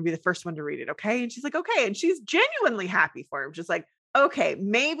revise it, you're going to be the first one to read it. Okay. And she's like, okay. And she's genuinely happy for him. Just like, okay,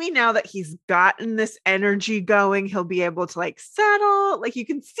 maybe now that he's gotten this energy going, he'll be able to like settle. Like, you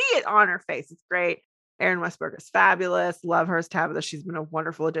can see it on her face. It's great. Erin Westberg is fabulous. Love her as Tabitha. She's been a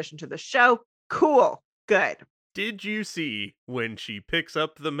wonderful addition to the show. Cool. Good. Did you see when she picks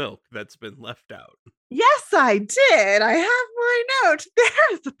up the milk that's been left out? Yes, I did. I have my note.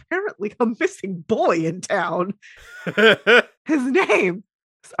 There is apparently a missing boy in town. His name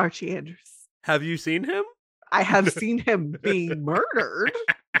is Archie Andrews. Have you seen him? I have seen him being murdered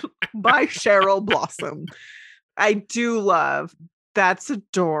by Cheryl Blossom. I do love. That's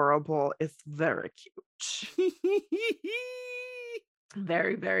adorable. It's very cute.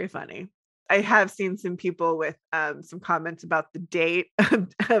 Very, very funny. I have seen some people with some comments about the date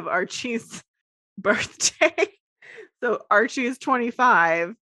of Archie's birthday. So Archie is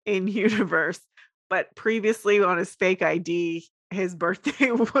 25 in universe, but previously on his fake ID, his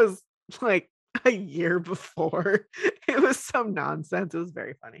birthday was like a year before. It was some nonsense. It was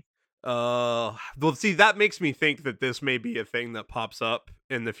very funny. Well, see, that makes me think that this may be a thing that pops up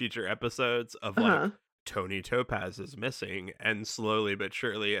in the future episodes of like Tony Topaz is missing, and slowly but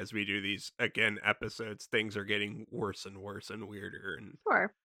surely as we do these again episodes, things are getting worse and worse and weirder and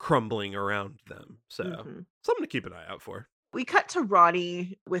crumbling around them. So something to keep an eye out for. We cut to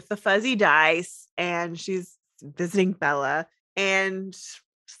Ronnie with the fuzzy dice and she's visiting Bella and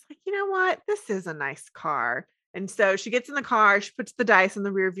she's like, you know what? This is a nice car. And so she gets in the car, she puts the dice in the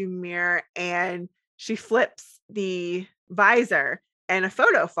rearview mirror and she flips the visor and a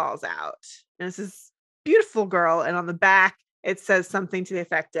photo falls out. And this is beautiful girl. And on the back, it says something to the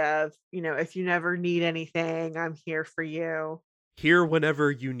effect of, if you never need anything, I'm here for you. Here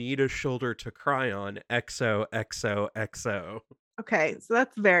whenever you need a shoulder to cry on, XOXOXO. Okay, so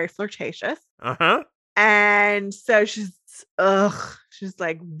that's very flirtatious. Uh-huh. And so she's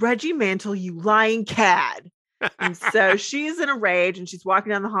like, Reggie Mantle, you lying cad. And so she's in a rage and she's walking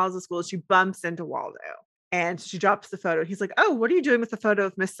down the halls of school. She bumps into Waldo and she drops the photo. He's like, oh, what are you doing with the photo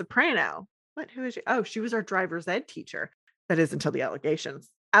of Miss Soprano? What? Who is she? Oh, she was our driver's ed teacher. That is until the allegations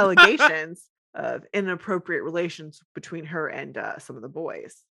of inappropriate relations between her and some of the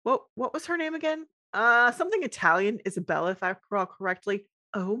boys. what was her name again? Something Italian, Isabella, if I recall correctly.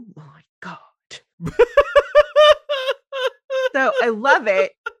 Oh my god. So I love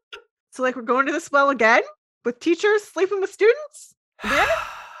it. So like we're going to this well again with teachers sleeping with students? Again?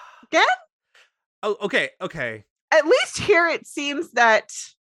 Again? Oh, okay. At least here it seems that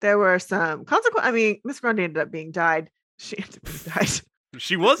there were some consequences. I mean, Miss Grundy ended up being died. She ended up being died.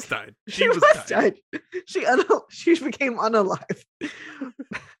 She was died. She was died. She became unalive.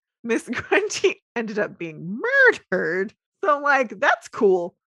 Miss Grundy ended up being murdered. So like that's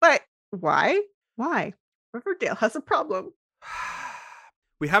cool. But why? Why? Riverdale has a problem.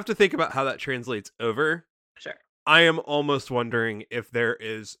 We have to think about how that translates over. Sure. I am almost wondering if there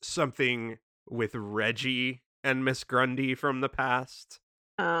is something with Reggie and Miss Grundy from the past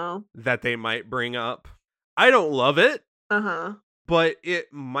that they might bring up. I don't love it. But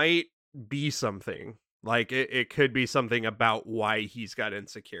it might be something. Like it could be something about why he's got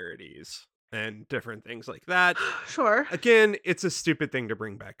insecurities and different things like that. Sure. Again, it's a stupid thing to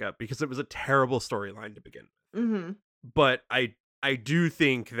bring back up because it was a terrible storyline to begin with. But I do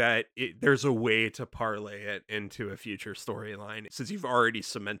think that there's a way to parlay it into a future storyline since you've already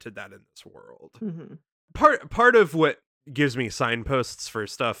cemented that in this world. Part of what gives me signposts for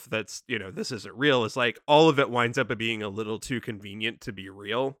stuff that's, this isn't real is like all of it winds up being a little too convenient to be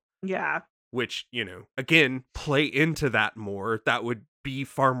real. Yeah. Which, again, play into that more. That would be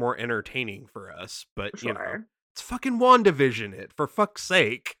far more entertaining for us. But, it's fucking WandaVision it, for fuck's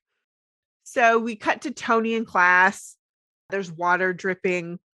sake. So we cut to Tony in class. There's water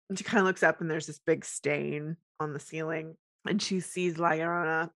dripping. And she kind of looks up and there's this big stain on the ceiling. And she sees La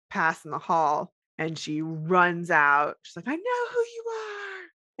Llorona pass in the hall. And she runs out. She's like, I know who you are.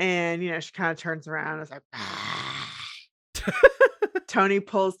 And, she kind of turns around and is like, Tony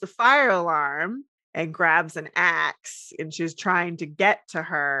pulls the fire alarm and grabs an axe. And she's trying to get to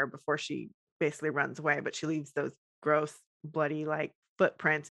her before she basically runs away. But she leaves those gross, bloody, like,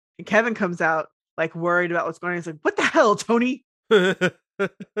 footprints. And Kevin comes out, like, worried about what's going on. He's like, what the hell, Tony? So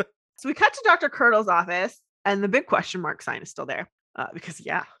we cut to Dr. Curdle's office. And the big question mark sign is still there. Because,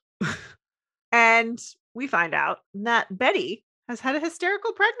 yeah. And we find out that Betty has had a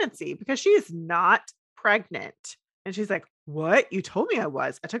hysterical pregnancy because she is not pregnant. And she's like, what? You told me I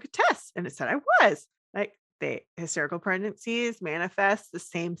was. I took a test and it said I was. Like, the hysterical pregnancies manifest the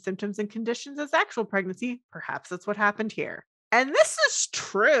same symptoms and conditions as actual pregnancy. Perhaps that's what happened here. And this is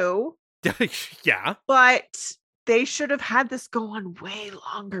true. Yeah. But they should have had this go on way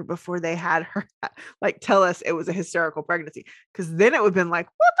longer before they had her like tell us it was a hysterical pregnancy. Because then it would have been like,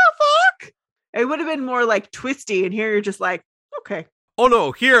 what the fuck? It would have been more like twisty. And here you're just like, okay. Oh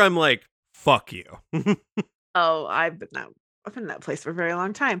no, here I'm like, fuck you. Oh, I've been in that place for a very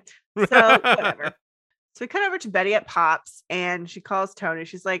long time. So whatever. So we cut over to Betty at Pops and she calls Tony.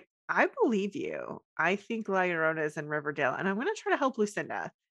 She's like, I believe you. I think La Llorona is in Riverdale and I'm going to try to help Lucinda.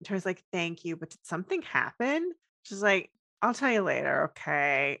 And Tony's like, thank you. But did something happen? She's like, I'll tell you later.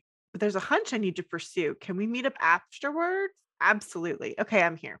 Okay. But there's a hunch I need to pursue. Can we meet up afterwards? Absolutely. Okay,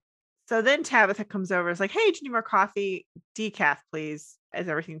 I'm here. So then Tabitha comes over. It's like, hey, do you need more coffee? Decaf, please. Is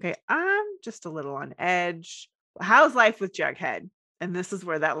everything okay? I'm just a little on edge. How's life with Jughead? And this is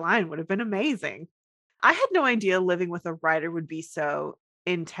where that line would have been amazing. I had no idea living with a writer would be so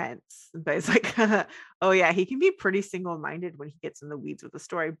intense. But it's like, oh yeah, he can be pretty single-minded when he gets in the weeds with the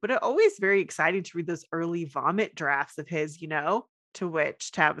story. But it always very exciting to read those early vomit drafts of his, to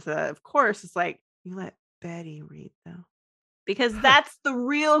which Tabitha, of course, is like, you let Betty read though. Because that's the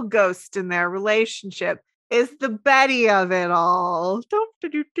real ghost in their relationship is the Betty of it all.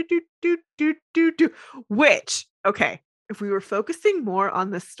 Which, okay, if we were focusing more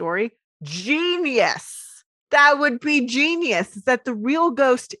on this story, genius. That would be genius. Is that the real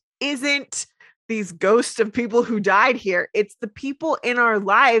ghost isn't these ghosts of people who died here. It's the people in our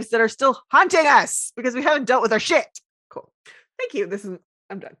lives that are still haunting us because we haven't dealt with our shit. Cool. Thank you.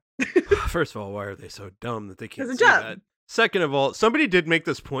 I'm done. First of all, why are they so dumb that they can't see that? Second of all, somebody did make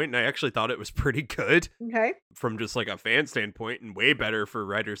this point, and I actually thought it was pretty good. Okay. From just like a fan standpoint, and way better for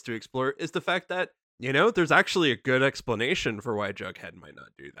writers to explore, is the fact that, there's actually a good explanation for why Jughead might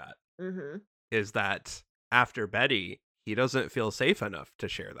not do that. Mm-hmm. Is that after Betty, he doesn't feel safe enough to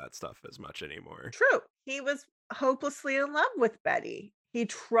share that stuff as much anymore. True. He was hopelessly in love with Betty. He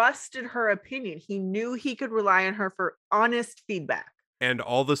trusted her opinion. He knew he could rely on her for honest feedback. And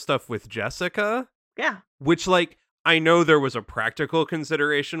all the stuff with Jessica. Yeah. Which, like, I know there was a practical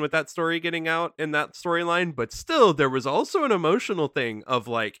consideration with that story getting out in that storyline, but still, there was also an emotional thing of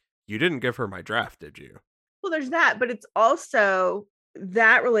like, you didn't give her my draft, did you? Well, there's that, but it's also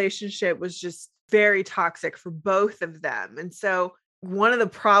that relationship was just very toxic for both of them. And so one of the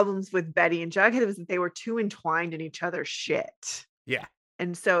problems with Betty and Jughead was that they were too entwined in each other's shit. Yeah.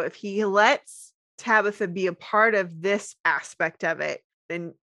 And so if he lets Tabitha be a part of this aspect of it,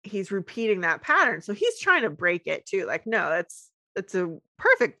 then he's repeating that pattern. So he's trying to break it too. Like, no, that's a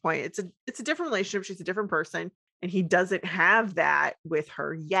perfect point. It's a different relationship. She's a different person. And he doesn't have that with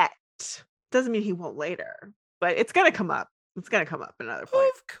her yet. Doesn't mean he won't later, but it's going to come up. It's going to come up another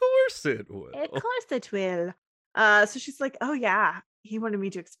point. Of course it will. Of course it will. So she's like, oh yeah, he wanted me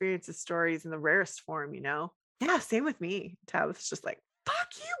to experience his stories in the rarest form, you know? Yeah, same with me. Tabitha's just like, fuck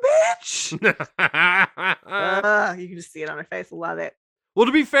you, bitch. You can just see it on her face. Love it. Well,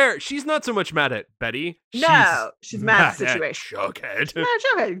 to be fair, she's not so much mad at Betty. No, she's mad at the situation. Jughead.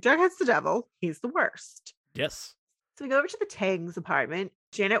 Jughead's the devil. He's the worst. Yes. So we go over to the Tangs apartment.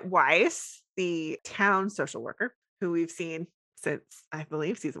 Janet Weiss, the town social worker, who we've seen since, I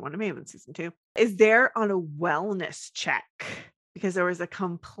believe, season 1 and maybe even season 2, is there on a wellness check because there was a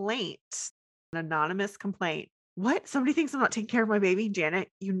complaint, an anonymous complaint. What? Somebody thinks I'm not taking care of my baby? Janet,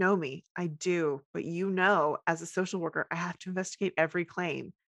 you know me. I do. But you know, as a social worker, I have to investigate every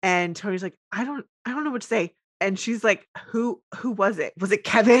claim. And Tony's like, I don't know what to say. And she's like, who was it? Was it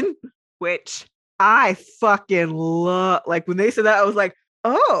Kevin? Which I fucking love. Like when they said that, I was like,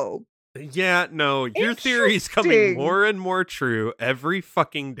 oh. Yeah, no, your theory's coming more and more true every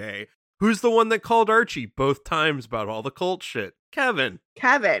fucking day. Who's the one that called Archie both times about all the cult shit? Kevin.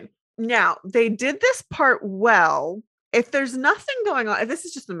 Now, they did this part well. If there's nothing going on, if this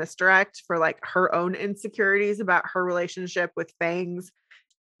is just a misdirect for like her own insecurities about her relationship with Fangs,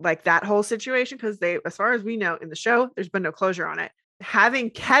 like that whole situation, because they, as far as we know in the show, there's been no closure on it.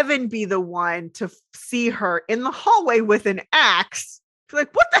 Having Kevin be the one to see her in the hallway with an axe, like,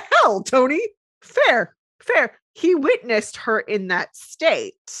 what the hell, Tony? Fair. He witnessed her in that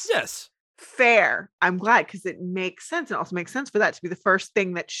state. Yes. Fair. I'm glad because it makes sense. It also makes sense for that to be the first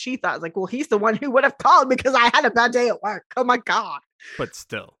thing that she thought. Like, well, he's the one who would have called because I had a bad day at work. Oh my God. But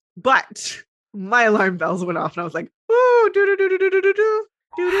still. But my alarm bells went off and I was like, ooh, do.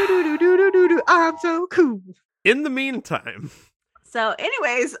 I'm so cool. In the meantime. So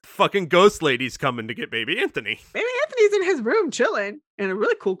anyways. Fucking ghost lady's coming to get baby Anthony. Baby Anthony's in his room chilling in a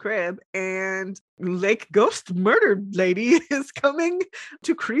really cool crib. And Lake Ghost Murder Lady is coming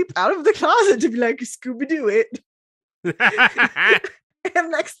to creep out of the closet to be like, Scooby-Doo it.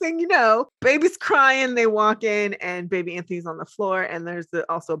 And next thing you know, baby's crying. They walk in and baby Anthony's on the floor. And there's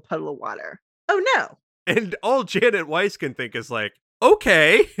also a puddle of water. Oh no. And all Janet Weiss can think is like,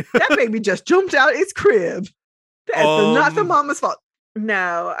 okay. That baby just jumped out its crib. That's not the mama's fault.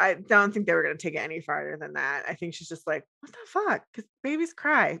 No, I don't think they were going to take it any farther than that. I think she's just like, what the fuck? Because babies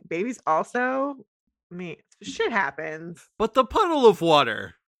cry. Babies also, shit happens. But the puddle of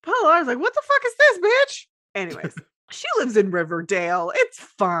water. Puddle of water's like, what the fuck is this, bitch? Anyways, she lives in Riverdale. It's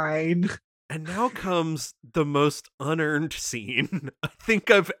fine. And now comes the most unearned scene I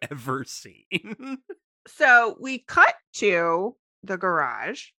think I've ever seen. So we cut to the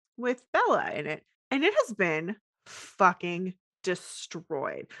garage with Bella in it. And it has been fucking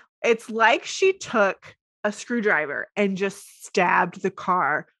destroyed. It's like she took a screwdriver and just stabbed the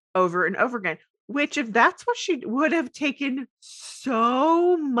car over and over again, which if that's what she would have taken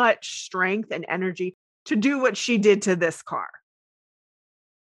so much strength and energy to do what she did to this car.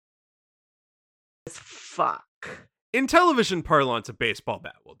 Fuck. In television parlance, a baseball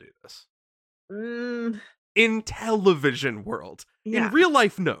bat will do this. In television world. Yeah. In real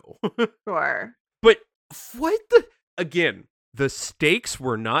life, no. Sure. But what the... Again, the stakes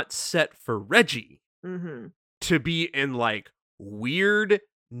were not set for Reggie to be in like weird,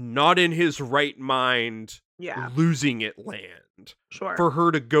 not in his right mind, losing it land. Sure. For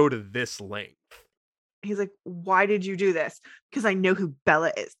her to go to this length. He's like, why did you do this? Because I know who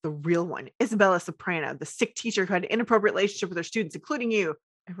Bella is, the real one. Isabella Soprano, the sick teacher who had an inappropriate relationship with her students, including you.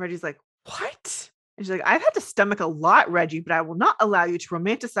 And Reggie's like, what? And she's like, I've had to stomach a lot, Reggie, but I will not allow you to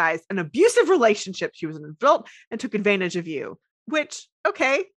romanticize an abusive relationship. She was an adult and took advantage of you. Which,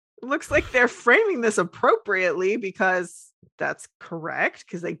 okay, looks like they're framing this appropriately because that's correct.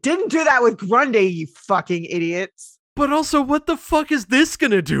 Because they didn't do that with Grundy, you fucking idiots. But also, what the fuck is this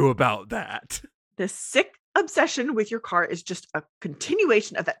gonna do about that? The sick obsession with your car is just a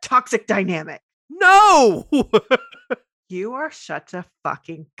continuation of that toxic dynamic. No! You are such a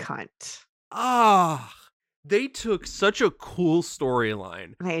fucking cunt. They took such a cool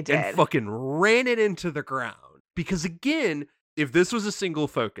storyline and fucking ran it into the ground. Because again, if this was a single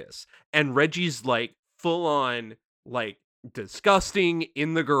focus and Reggie's like full on like disgusting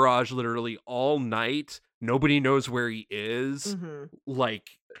in the garage literally all night, nobody knows where he is, like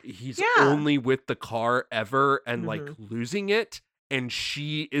he's only with the car ever and like losing it, and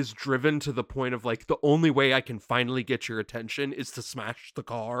she is driven to the point of like, the only way I can finally get your attention is to smash the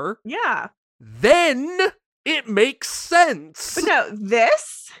car. Yeah. Then it makes sense. But no,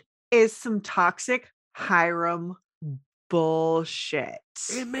 this is some toxic Hiram bullshit.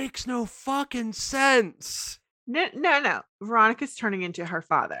 It makes no fucking sense. No. Veronica's turning into her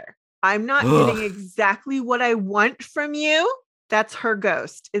father. I'm not getting exactly what I want from you. That's her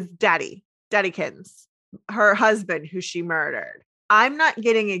ghost, is Daddykins, her husband who she murdered. I'm not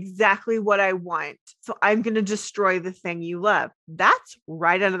getting exactly what I want, so I'm going to destroy the thing you love. That's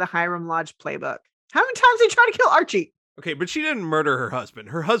right out of the Hiram Lodge playbook. How many times did he try to kill Archie? Okay, but she didn't murder her husband.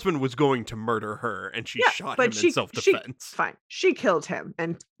 Her husband was going to murder her, and she shot him in self-defense. Fine. She killed him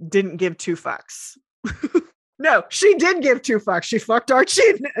and didn't give two fucks. No, she did give two fucks. She fucked Archie,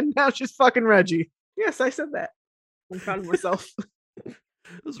 and now she's fucking Reggie. Yes, I said that. I'm proud of myself. It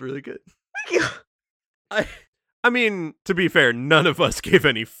was really good. Thank you. I mean, to be fair, none of us gave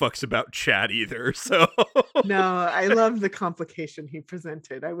any fucks about Chad either, so... No, I love the complication he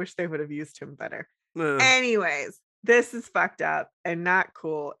presented. I wish they would have used him better. Anyways, this is fucked up and not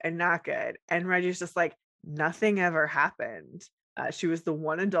cool and not good. And Reggie's just like, nothing ever happened. She was the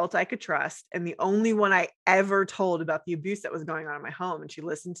one adult I could trust and the only one I ever told about the abuse that was going on in my home. And she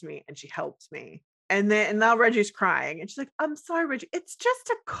listened to me and she helped me. And now Reggie's crying and she's like, I'm sorry, Reggie. It's just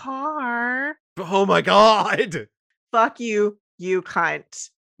a car. Oh my God. Fuck you, you cunt.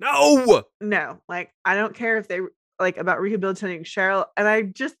 No, like, I don't care if they like about rehabilitating Cheryl. And I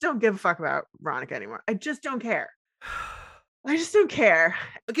just don't give a fuck about Veronica anymore. I just don't care.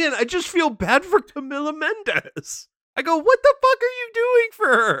 Again, I just feel bad for Camila Mendes. I go, what the fuck are you doing for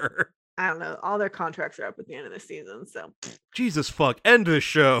her? I don't know. All their contracts are up at the end of the season, so. Jesus fuck, end the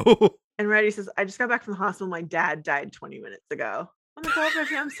show. And Reggie says, I just got back from the hospital. My dad died 20 minutes ago. Oh my God,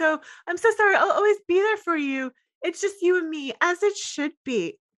 Reggie, I'm so sorry. I'll always be there for you. It's just you and me, as it should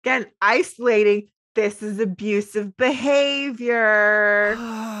be. Again, isolating. This is abusive behavior.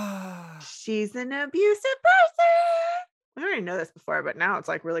 She's an abusive person. We already know this before, but now it's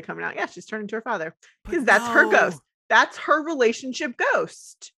like really coming out. Yeah, she's turned into her father. Because that's her ghost. That's her relationship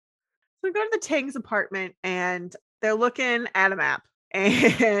ghost. So we go to the Tang's apartment and they're looking at a map.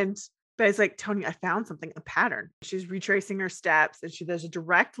 And Betty's like, Tony, I found something, a pattern. She's retracing her steps and there's a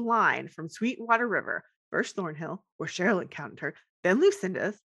direct line from Sweetwater River, first Thornhill, where Cheryl encountered her, then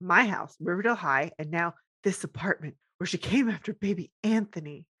Lucinda's, my house, Riverdale High, and now this apartment where she came after baby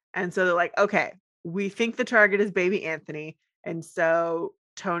Anthony. And so they're like, okay, we think the target is baby Anthony. And so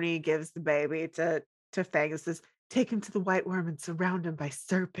Tony gives the baby to Fang and says, take him to the White Worm and surround him by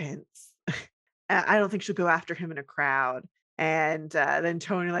serpents. I don't think she'll go after him in a crowd. And then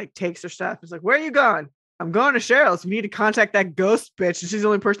Tony like takes her stuff. He's like, where are you going? I'm going to Cheryl's. You need to contact that ghost bitch. And she's the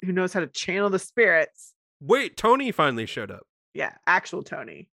only person who knows how to channel the spirits. Wait, Tony finally showed up. Yeah, actual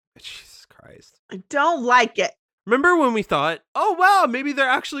Tony. Jesus Christ. I don't like it. Remember when we thought, oh, wow, maybe they're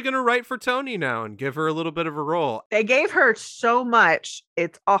actually going to write for Tony now and give her a little bit of a role. They gave her so much.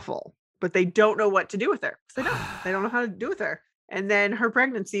 It's awful. But they don't know what to do with her. They don't know how to do with her. And then her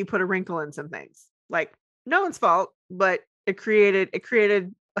pregnancy put a wrinkle in some things. Like, no one's fault, but it created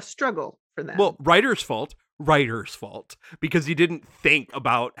a struggle for them. Well, writer's fault, because you didn't think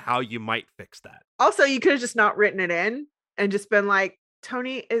about how you might fix that. Also, you could have just not written it in and just been like,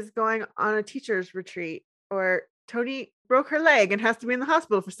 Tony is going on a teacher's retreat, or Tony broke her leg and has to be in the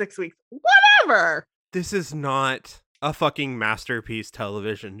hospital for 6 weeks. Whatever. This is not a fucking masterpiece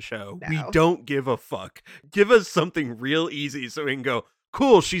television show. No. We don't give a fuck. Give us something real easy so we can go,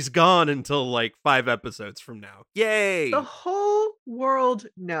 cool, she's gone until like 5 episodes from now. Yay! The whole world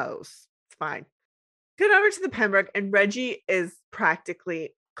knows. It's fine. Get over to the Pembroke and Reggie is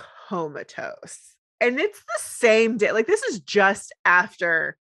practically comatose. And it's the same day. Like, this is just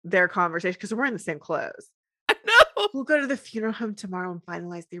after their conversation because we're wearing the same clothes. I know. We'll go to the funeral home tomorrow and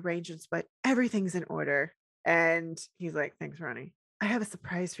finalize the arrangements, but everything's in order. And he's like, thanks, Ronnie. I have a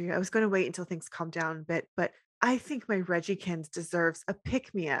surprise for you. I was going to wait until things calm down a bit, but I think my Reggikins deserves a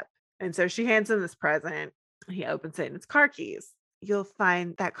pick-me-up. And so she hands him this present. He opens it and it's car keys. You'll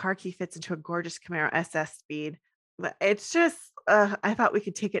find that car key fits into a gorgeous Camaro SS Speed. It's just, I thought we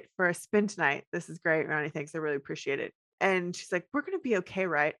could take it for a spin tonight. This is great, Ronnie. Thanks. I really appreciate it. And she's like, we're going to be okay,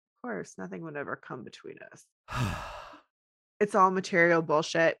 right? Of course, nothing would ever come between us. It's all material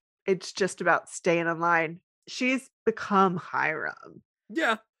bullshit. It's just about staying in line. She's become Hiram.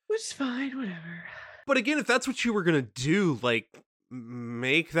 Yeah. Which is fine, whatever. But again, if that's what you were going to do, like,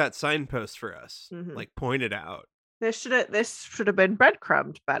 make that signpost for us. Mm-hmm. Like, point it out. This should have been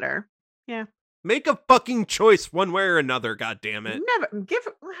breadcrumbed better. Yeah. Make a fucking choice one way or another, goddammit. Never how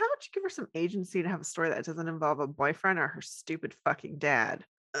about you give her some agency to have a story that doesn't involve a boyfriend or her stupid fucking dad.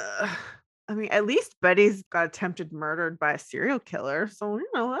 Ugh. I mean, at least Betty's got attempted murdered by a serial killer, so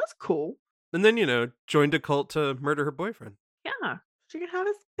that's cool. And then, joined a cult to murder her boyfriend. Yeah, she can have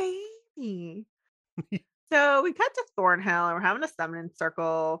his baby. So we cut to Thornhill and we're having a summoning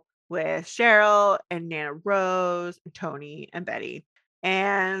circle with Cheryl and Nana Rose and Tony and Betty.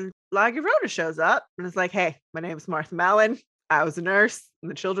 And La Llorona shows up and is like, hey, my name is Martha Mallon. I was a nurse in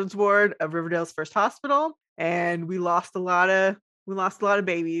the children's ward of Riverdale's First Hospital. And we lost a lot of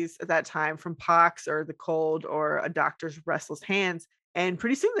babies at that time from pox or the cold or a doctor's restless hands. And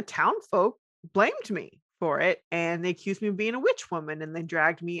pretty soon the town folk blamed me for it. And they accused me of being a witch woman. And they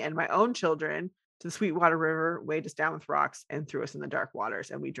dragged me and my own children to the Sweetwater River, weighed us down with rocks, and threw us in the dark waters.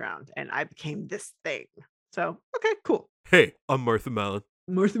 And we drowned. And I became this thing. So, okay, cool. Hey, I'm Martha Mallon.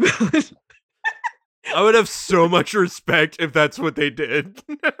 Martha Mallon. I would have so much respect if that's what they did.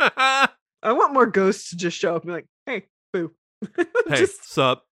 I want more ghosts to just show up and be like, hey, boo. Hey,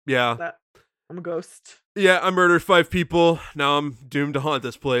 sup? Yeah. I'm a ghost. Yeah, I murdered 5 people. Now I'm doomed to haunt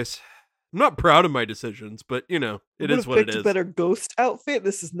this place. I'm not proud of my decisions, but it is what it is. A better ghost outfit.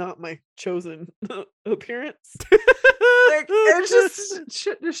 This is not my chosen appearance. Like, it's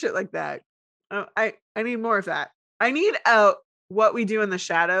just shit like that. I need more of that. I need What We Do in the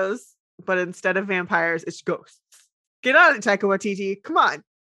Shadows, but instead of vampires, it's ghosts. Get on it, Taika Waititi. Come on.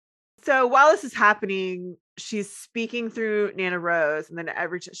 So while this is happening, she's speaking through Nana Rose, and then as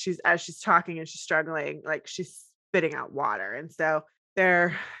she's talking and she's struggling, like she's spitting out water. And so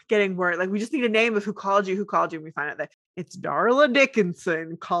they're getting word, like, we just need a name of who called you. And we find out that it's Darla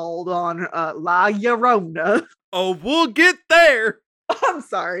Dickinson called on La Llorona. Oh, we'll get there. I'm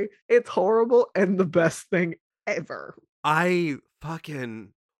sorry. It's horrible and the best thing ever. What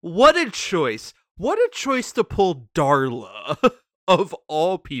a choice. What a choice to pull Darla of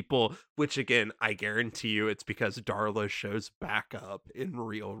all people, which again, I guarantee you it's because Darla shows back up in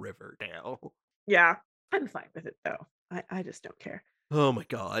real Riverdale. Yeah, I'm fine with it though. I just don't care. Oh my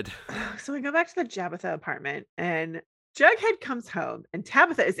God. So we go back to the Jabitha apartment and Jughead comes home and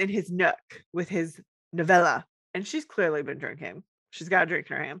Tabitha is in his nook with his novella and she's clearly been drinking. She's got a drink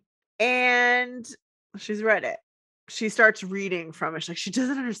in her hand and she's read it. She starts reading from it. She's like, she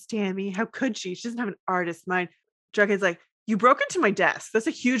doesn't understand me. How could she? She doesn't have an artist's mind. Jughead's like, you broke into my desk. That's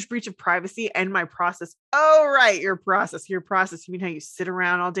a huge breach of privacy and my process. Oh, right. Your process. You mean how you sit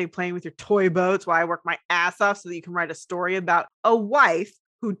around all day playing with your toy boats while I work my ass off so that you can write a story about a wife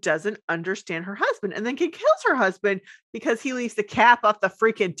who doesn't understand her husband and then kills her husband because he leaves the cap off the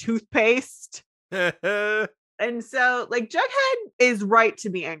freaking toothpaste. And so, like, Jughead is right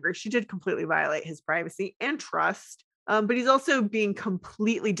to be angry. She did completely violate his privacy and trust. But he's also being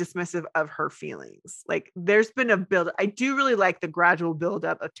completely dismissive of her feelings. Like, there's been a build. I do really like the gradual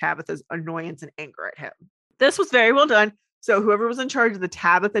buildup of Tabitha's annoyance and anger at him. This was very well done. So whoever was in charge of the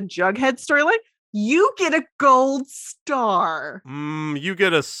Tabitha Jughead storyline, you get a gold star. You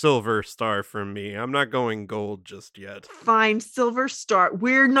get a silver star from me. I'm not going gold just yet. Fine, silver star.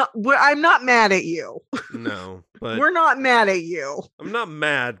 I'm not mad at you. No, but we're not mad at you. I'm not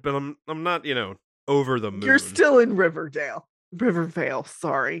mad, but I'm not, over the moon. You're still in Rivervale,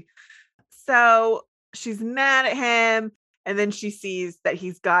 sorry. So she's mad at him, and then she sees that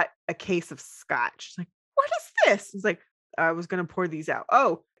he's got a case of scotch. She's like, what is this? He's like, I was gonna pour these out.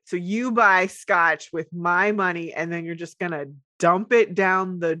 Oh, so you buy scotch with my money and then you're just gonna dump it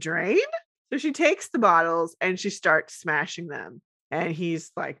down the drain? So she takes the bottles and she starts smashing them. And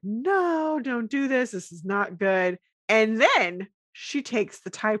he's like, no, don't do this. This is not good. And then she takes the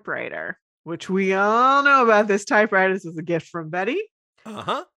typewriter, which we all know about this typewriter. This is a gift from Betty.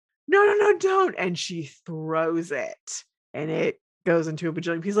 Uh-huh. No, don't. And she throws it and it goes into a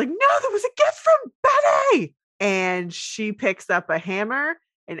bajillion pieces. Like, no, that was a gift from Betty. And she picks up a hammer.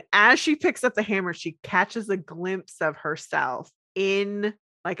 And as she picks up the hammer, she catches a glimpse of herself in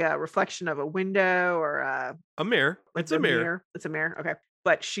like a reflection of a window or a mirror. It's a mirror. It's a mirror. Okay.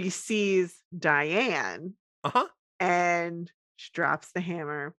 But she sees Diane. Uh-huh. And she drops the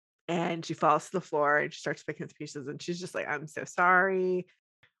hammer and she falls to the floor and she starts picking the pieces. And she's just like, I'm so sorry.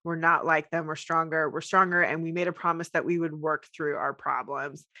 We're not like them. We're stronger. And we made a promise that we would work through our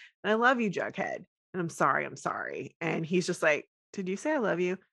problems. And I love you, Jughead. And I'm sorry. And he's just like, did you say I love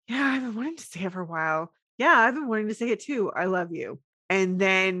you? Yeah, I've been wanting to say it for a while. Yeah, I've been wanting to say it too. I love you. And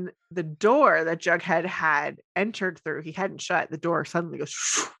then the door that Jughead had entered through, he hadn't shut. The door suddenly goes,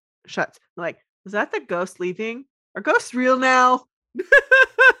 shuts. I'm like, was that the ghost leaving? Are ghosts real now?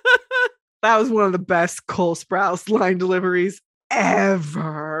 That was one of the best Cole Sprouse line deliveries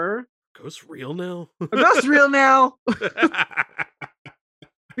ever. ghost real now? Are ghosts real now?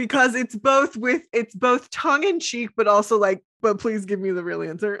 Because it's both tongue in cheek, but also like, but please give me the real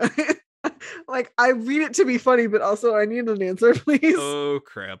answer. Like, I read it to be funny, but also I need an answer, please. Oh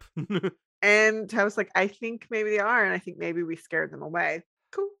crap. And I was like, I think maybe they are, and I think maybe we scared them away.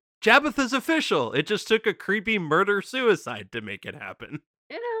 Cool. Jabbatha's official. It just took a creepy murder-suicide to make it happen.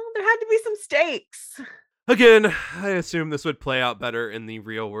 You know, there had to be some stakes. Again, I assume this would play out better in the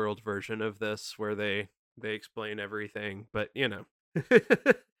real-world version of this, where they explain everything, but, you know.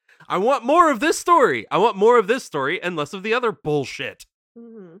 I want more of this story. I want more of this story and less of the other bullshit.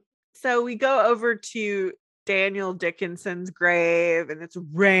 Mm-hmm. So we go over to Daniel Dickinson's grave, and it's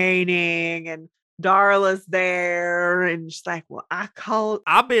raining, and Darla's there, and she's like, well,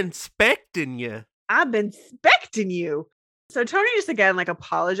 I've been expecting you. So Tony just again like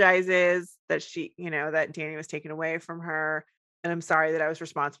apologizes that she, that Danny was taken away from her, and I'm sorry that I was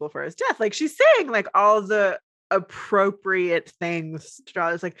responsible for his death. Like, she's saying like all the appropriate things to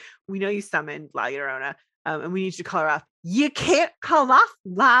Darla's like, we know you summoned La Llorona, and we need you to call her off. You can't call off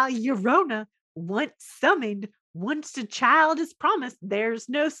La Llorona. Once summoned, once a child is promised, there's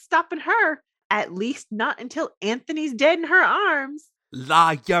no stopping her. At least not until Anthony's dead in her arms.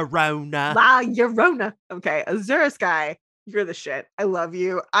 La Llorona. La Llorona. Okay, Azura Sky, you're the shit. I love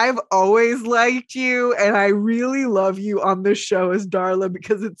you. I've always liked you, and I really love you on this show as Darla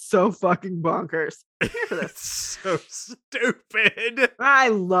because it's so fucking bonkers. I'm here for this. So stupid. I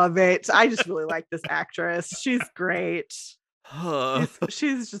love it. I just really like this actress. She's great.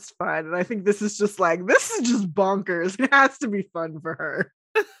 She's just fun, and I think this is just bonkers. It has to be fun for her.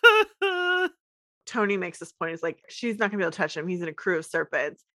 Tony makes this point. He's like, she's not gonna be able to touch him. He's in a crew of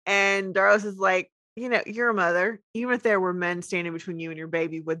serpents. And Darla is like, you're a mother. Even if there were men standing between you and your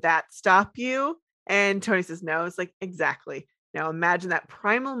baby, would that stop you? And Tony says no. It's like, exactly. Now imagine that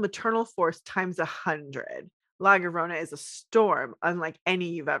primal maternal force times 100. La Llorona is a storm unlike any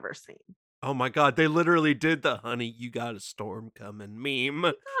you've ever seen. Oh my god, they literally did the honey, you got a storm coming meme. You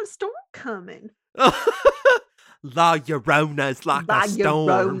got a storm coming. La Llorona is like a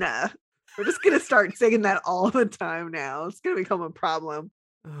storm. Llorona. We're just going to start saying that all the time now. It's going to become a problem.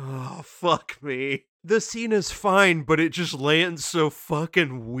 Oh, fuck me. The scene is fine, but it just lands so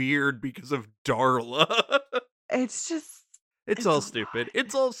fucking weird because of Darla. It's all stupid.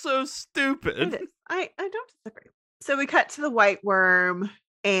 It's all so stupid. It is. I don't disagree. So we cut to the White Worm,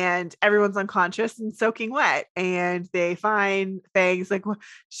 and everyone's unconscious and soaking wet. And they find things like, well,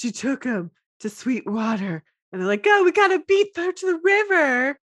 she took him to Sweetwater. And they're like, oh, we got to beat her to the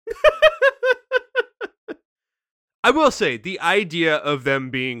river. I will say the idea of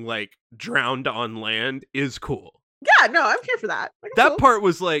them being like drowned on land is cool. Yeah, no, I'm here for that. That part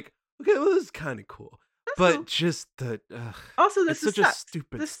was like, okay, well, this is kind of cool. But cool. Just the also, this is such a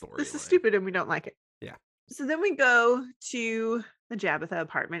stupid story. This is stupid, and we don't like it. Yeah. So then we go to the Jabbatha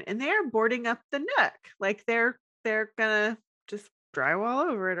apartment, and they're boarding up the Nook. Like they're gonna just drywall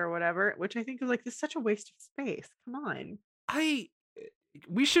over it or whatever, which I think is like, this is such a waste of space. Come on.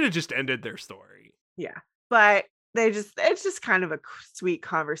 We should have just ended their story. Yeah, but it's just kind of a sweet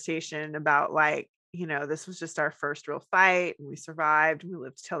conversation about like, this was just our first real fight, and we survived, and we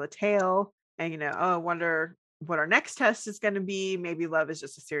lived to tell the tale. And I wonder what our next test is going to be. Maybe love is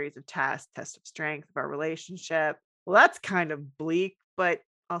just a series of tests, test of strength of our relationship. Well, that's kind of bleak, but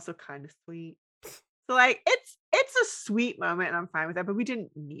also kind of sweet. So like, it's a sweet moment, and I'm fine with that, but we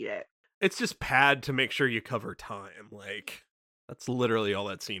didn't need it. It's just pad to make sure you cover time. Like, that's literally all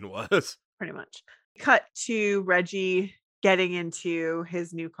that scene was. Pretty much. Cut to Reggie getting into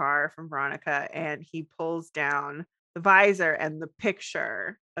his new car from Veronica, and he pulls down the visor, and the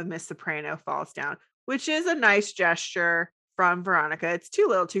picture of Miss Soprano falls down, which is a nice gesture from Veronica. It's too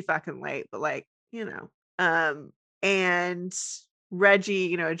little, too fucking late, but like, and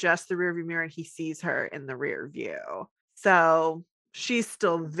Reggie, adjusts the rearview mirror, and he sees her in the rear view. So she's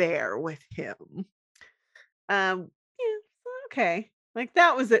still there with him. Yeah, okay. Like,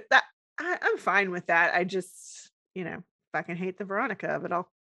 that was it. I'm fine with that. I just, fucking hate the Veronica of it all.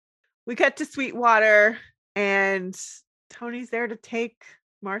 We cut to Sweetwater, and Tony's there to take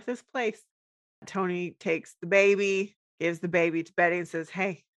Martha's place. Tony takes the baby, gives the baby to Betty, and says,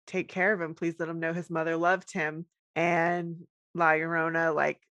 hey, take care of him. Please let him know his mother loved him. And La Llorona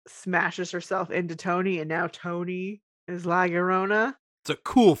like smashes herself into Tony, and now Tony is La Llorona. It's a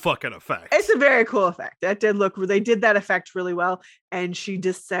cool fucking effect. It's a very cool effect. They did that effect really well. And she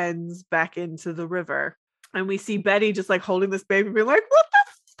descends back into the river. And we see Betty just like holding this baby, being like, what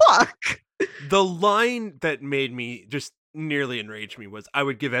the fuck? The line that made me just nearly enrage me was, I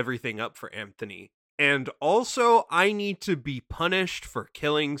would give everything up for Anthony. And also, I need to be punished for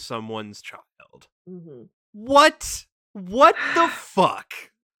killing someone's child. Mm-hmm. What? What the fuck?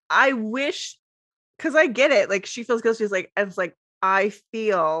 I wish, because I get it. Like, she feels guilty. She's like, it's like, I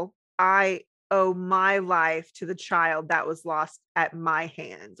feel I owe my life to the child that was lost at my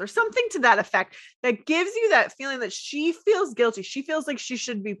hands, or something to that effect, that gives you that feeling that she feels guilty. She feels like she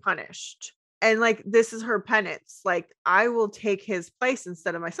should be punished. And like, this is her penance. Like, I will take his place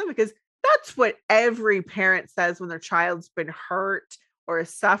instead of my son, because that's what every parent says when their child's been hurt or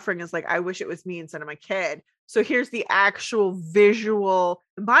is suffering, is like, I wish it was me instead of my kid. So here's the actual visual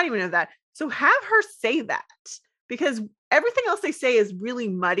embodiment of that. So have her say that, because everything else they say is really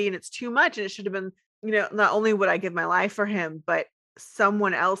muddy and it's too much. And it should have been, not only would I give my life for him, but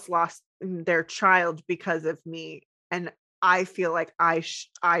someone else lost their child because of me. And I feel like I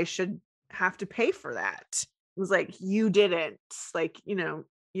should have to pay for that. It was like, you didn't, like,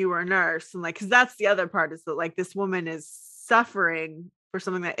 you were a nurse. And like, because that's the other part, is that like, this woman is suffering for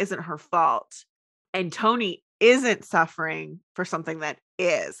something that isn't her fault. And Tony isn't suffering for something that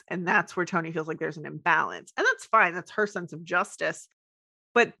is. And that's where Tony feels like there's an imbalance. And that's fine. That's her sense of justice.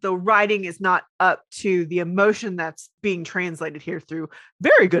 But the writing is not up to the emotion that's being translated here through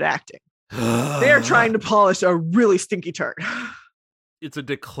very good acting. They're trying to polish a really stinky turd. It's a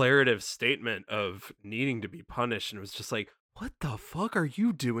declarative statement of needing to be punished. And it was just like, what the fuck are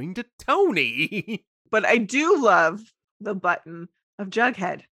you doing to Tony? But I do love the button of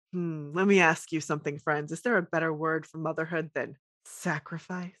Jughead. Let me ask you something, friends. Is there a better word for motherhood than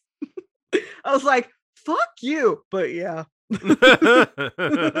sacrifice? I was like, fuck you. But yeah.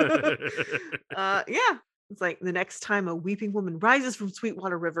 Yeah. It's like, the next time a weeping woman rises from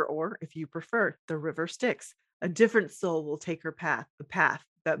Sweetwater River, or if you prefer, the river Styx, a different soul will take her path, the path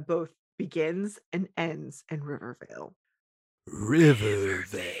that both begins and ends in Rivervale.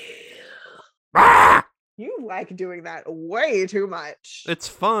 Rivervale. You like doing that way too much. It's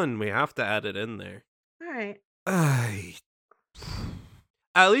fun. We have to add it in there. All right.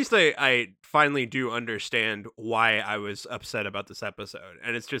 At least I finally do understand why I was upset about this episode.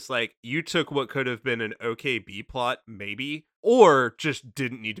 And it's just like, you took what could have been an okay B plot, maybe, or just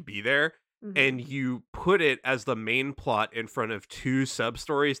didn't need to be there, and you put it as the main plot in front of two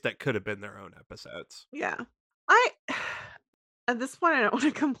sub-stories that could have been their own episodes. Yeah. At this point, I don't want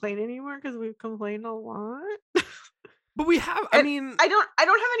to complain anymore, because we've complained a lot. But we have, I mean, I don't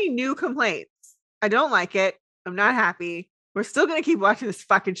have any new complaints. I don't like it. I'm not happy. We're still going to keep watching this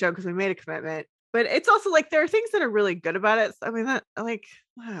fucking show because we made a commitment. But it's also like, there are things that are really good about it. So, I mean, that like,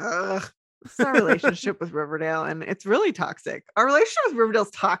 it's our relationship with Riverdale, and it's really toxic. Our relationship with Riverdale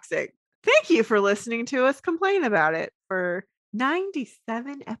is toxic. Thank you for listening to us complain about it for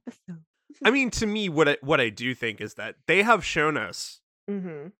 97 episodes. I mean, to me, what I do think is that they have shown us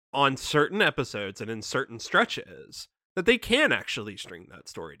on certain episodes and in certain stretches that they can actually string that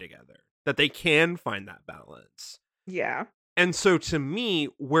story together, that they can find that balance. Yeah. And so to me,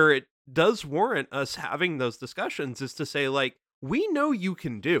 where it does warrant us having those discussions is to say, like, we know you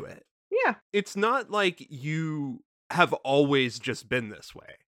can do it. Yeah. It's not like you have always just been this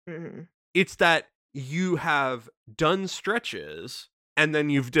way. It's that you have done stretches and then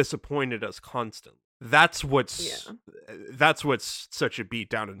you've disappointed us constantly. That's what's such a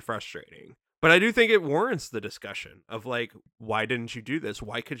beatdown and frustrating. But I do think it warrants the discussion of like, why didn't you do this?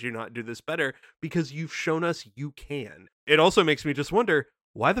 Why could you not do this better? Because you've shown us you can. It also makes me just wonder,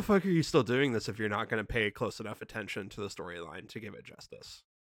 why the fuck are you still doing this if you're not going to pay close enough attention to the storyline to give it justice?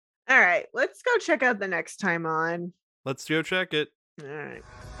 All right, let's go check out the next time on. Let's go check it. All right.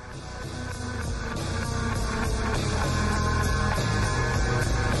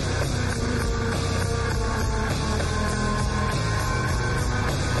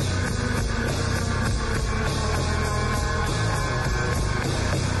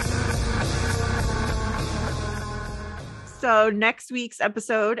 So next week's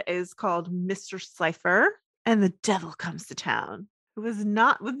episode is called Mr. Slifer and the Devil Comes to Town. It was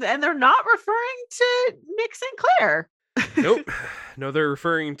not, and they're not referring to Nick St. Clair. Nope. No, they're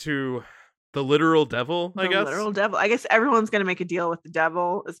referring to the literal devil, I guess. The literal devil. I guess everyone's going to make a deal with the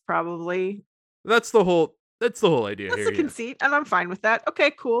devil is probably. That's the whole idea here. That's the conceit, and I'm fine with that.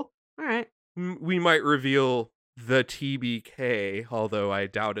 Okay, cool. All right. We might reveal the TBK, although I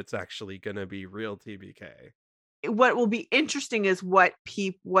doubt it's actually going to be real TBK. What will be interesting is what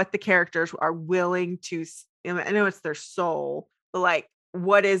the characters are willing to. I know it's their soul, but like,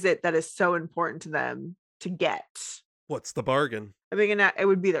 what is it that is so important to them to get? What's the bargain? I mean, it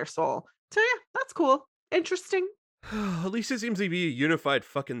would be their soul. So yeah, that's cool. Interesting. At least it seems to be a unified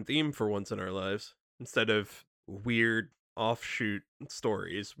fucking theme for once in our lives, instead of weird offshoot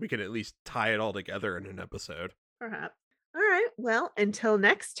stories, we can at least tie it all together in an episode. Perhaps. All right. Well, until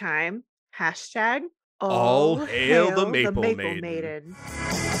next time, hashtag All hail the the Maple Maple Maiden.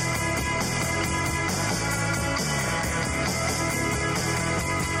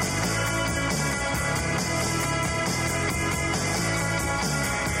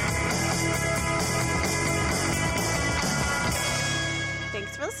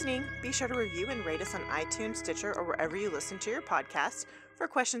 Thanks for listening. Be sure to review and rate us on iTunes, Stitcher, or wherever you listen to your podcast. For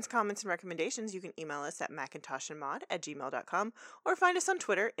questions, comments, and recommendations, you can email us at macintoshandmod@gmail.com or find us on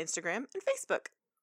Twitter, Instagram, and Facebook.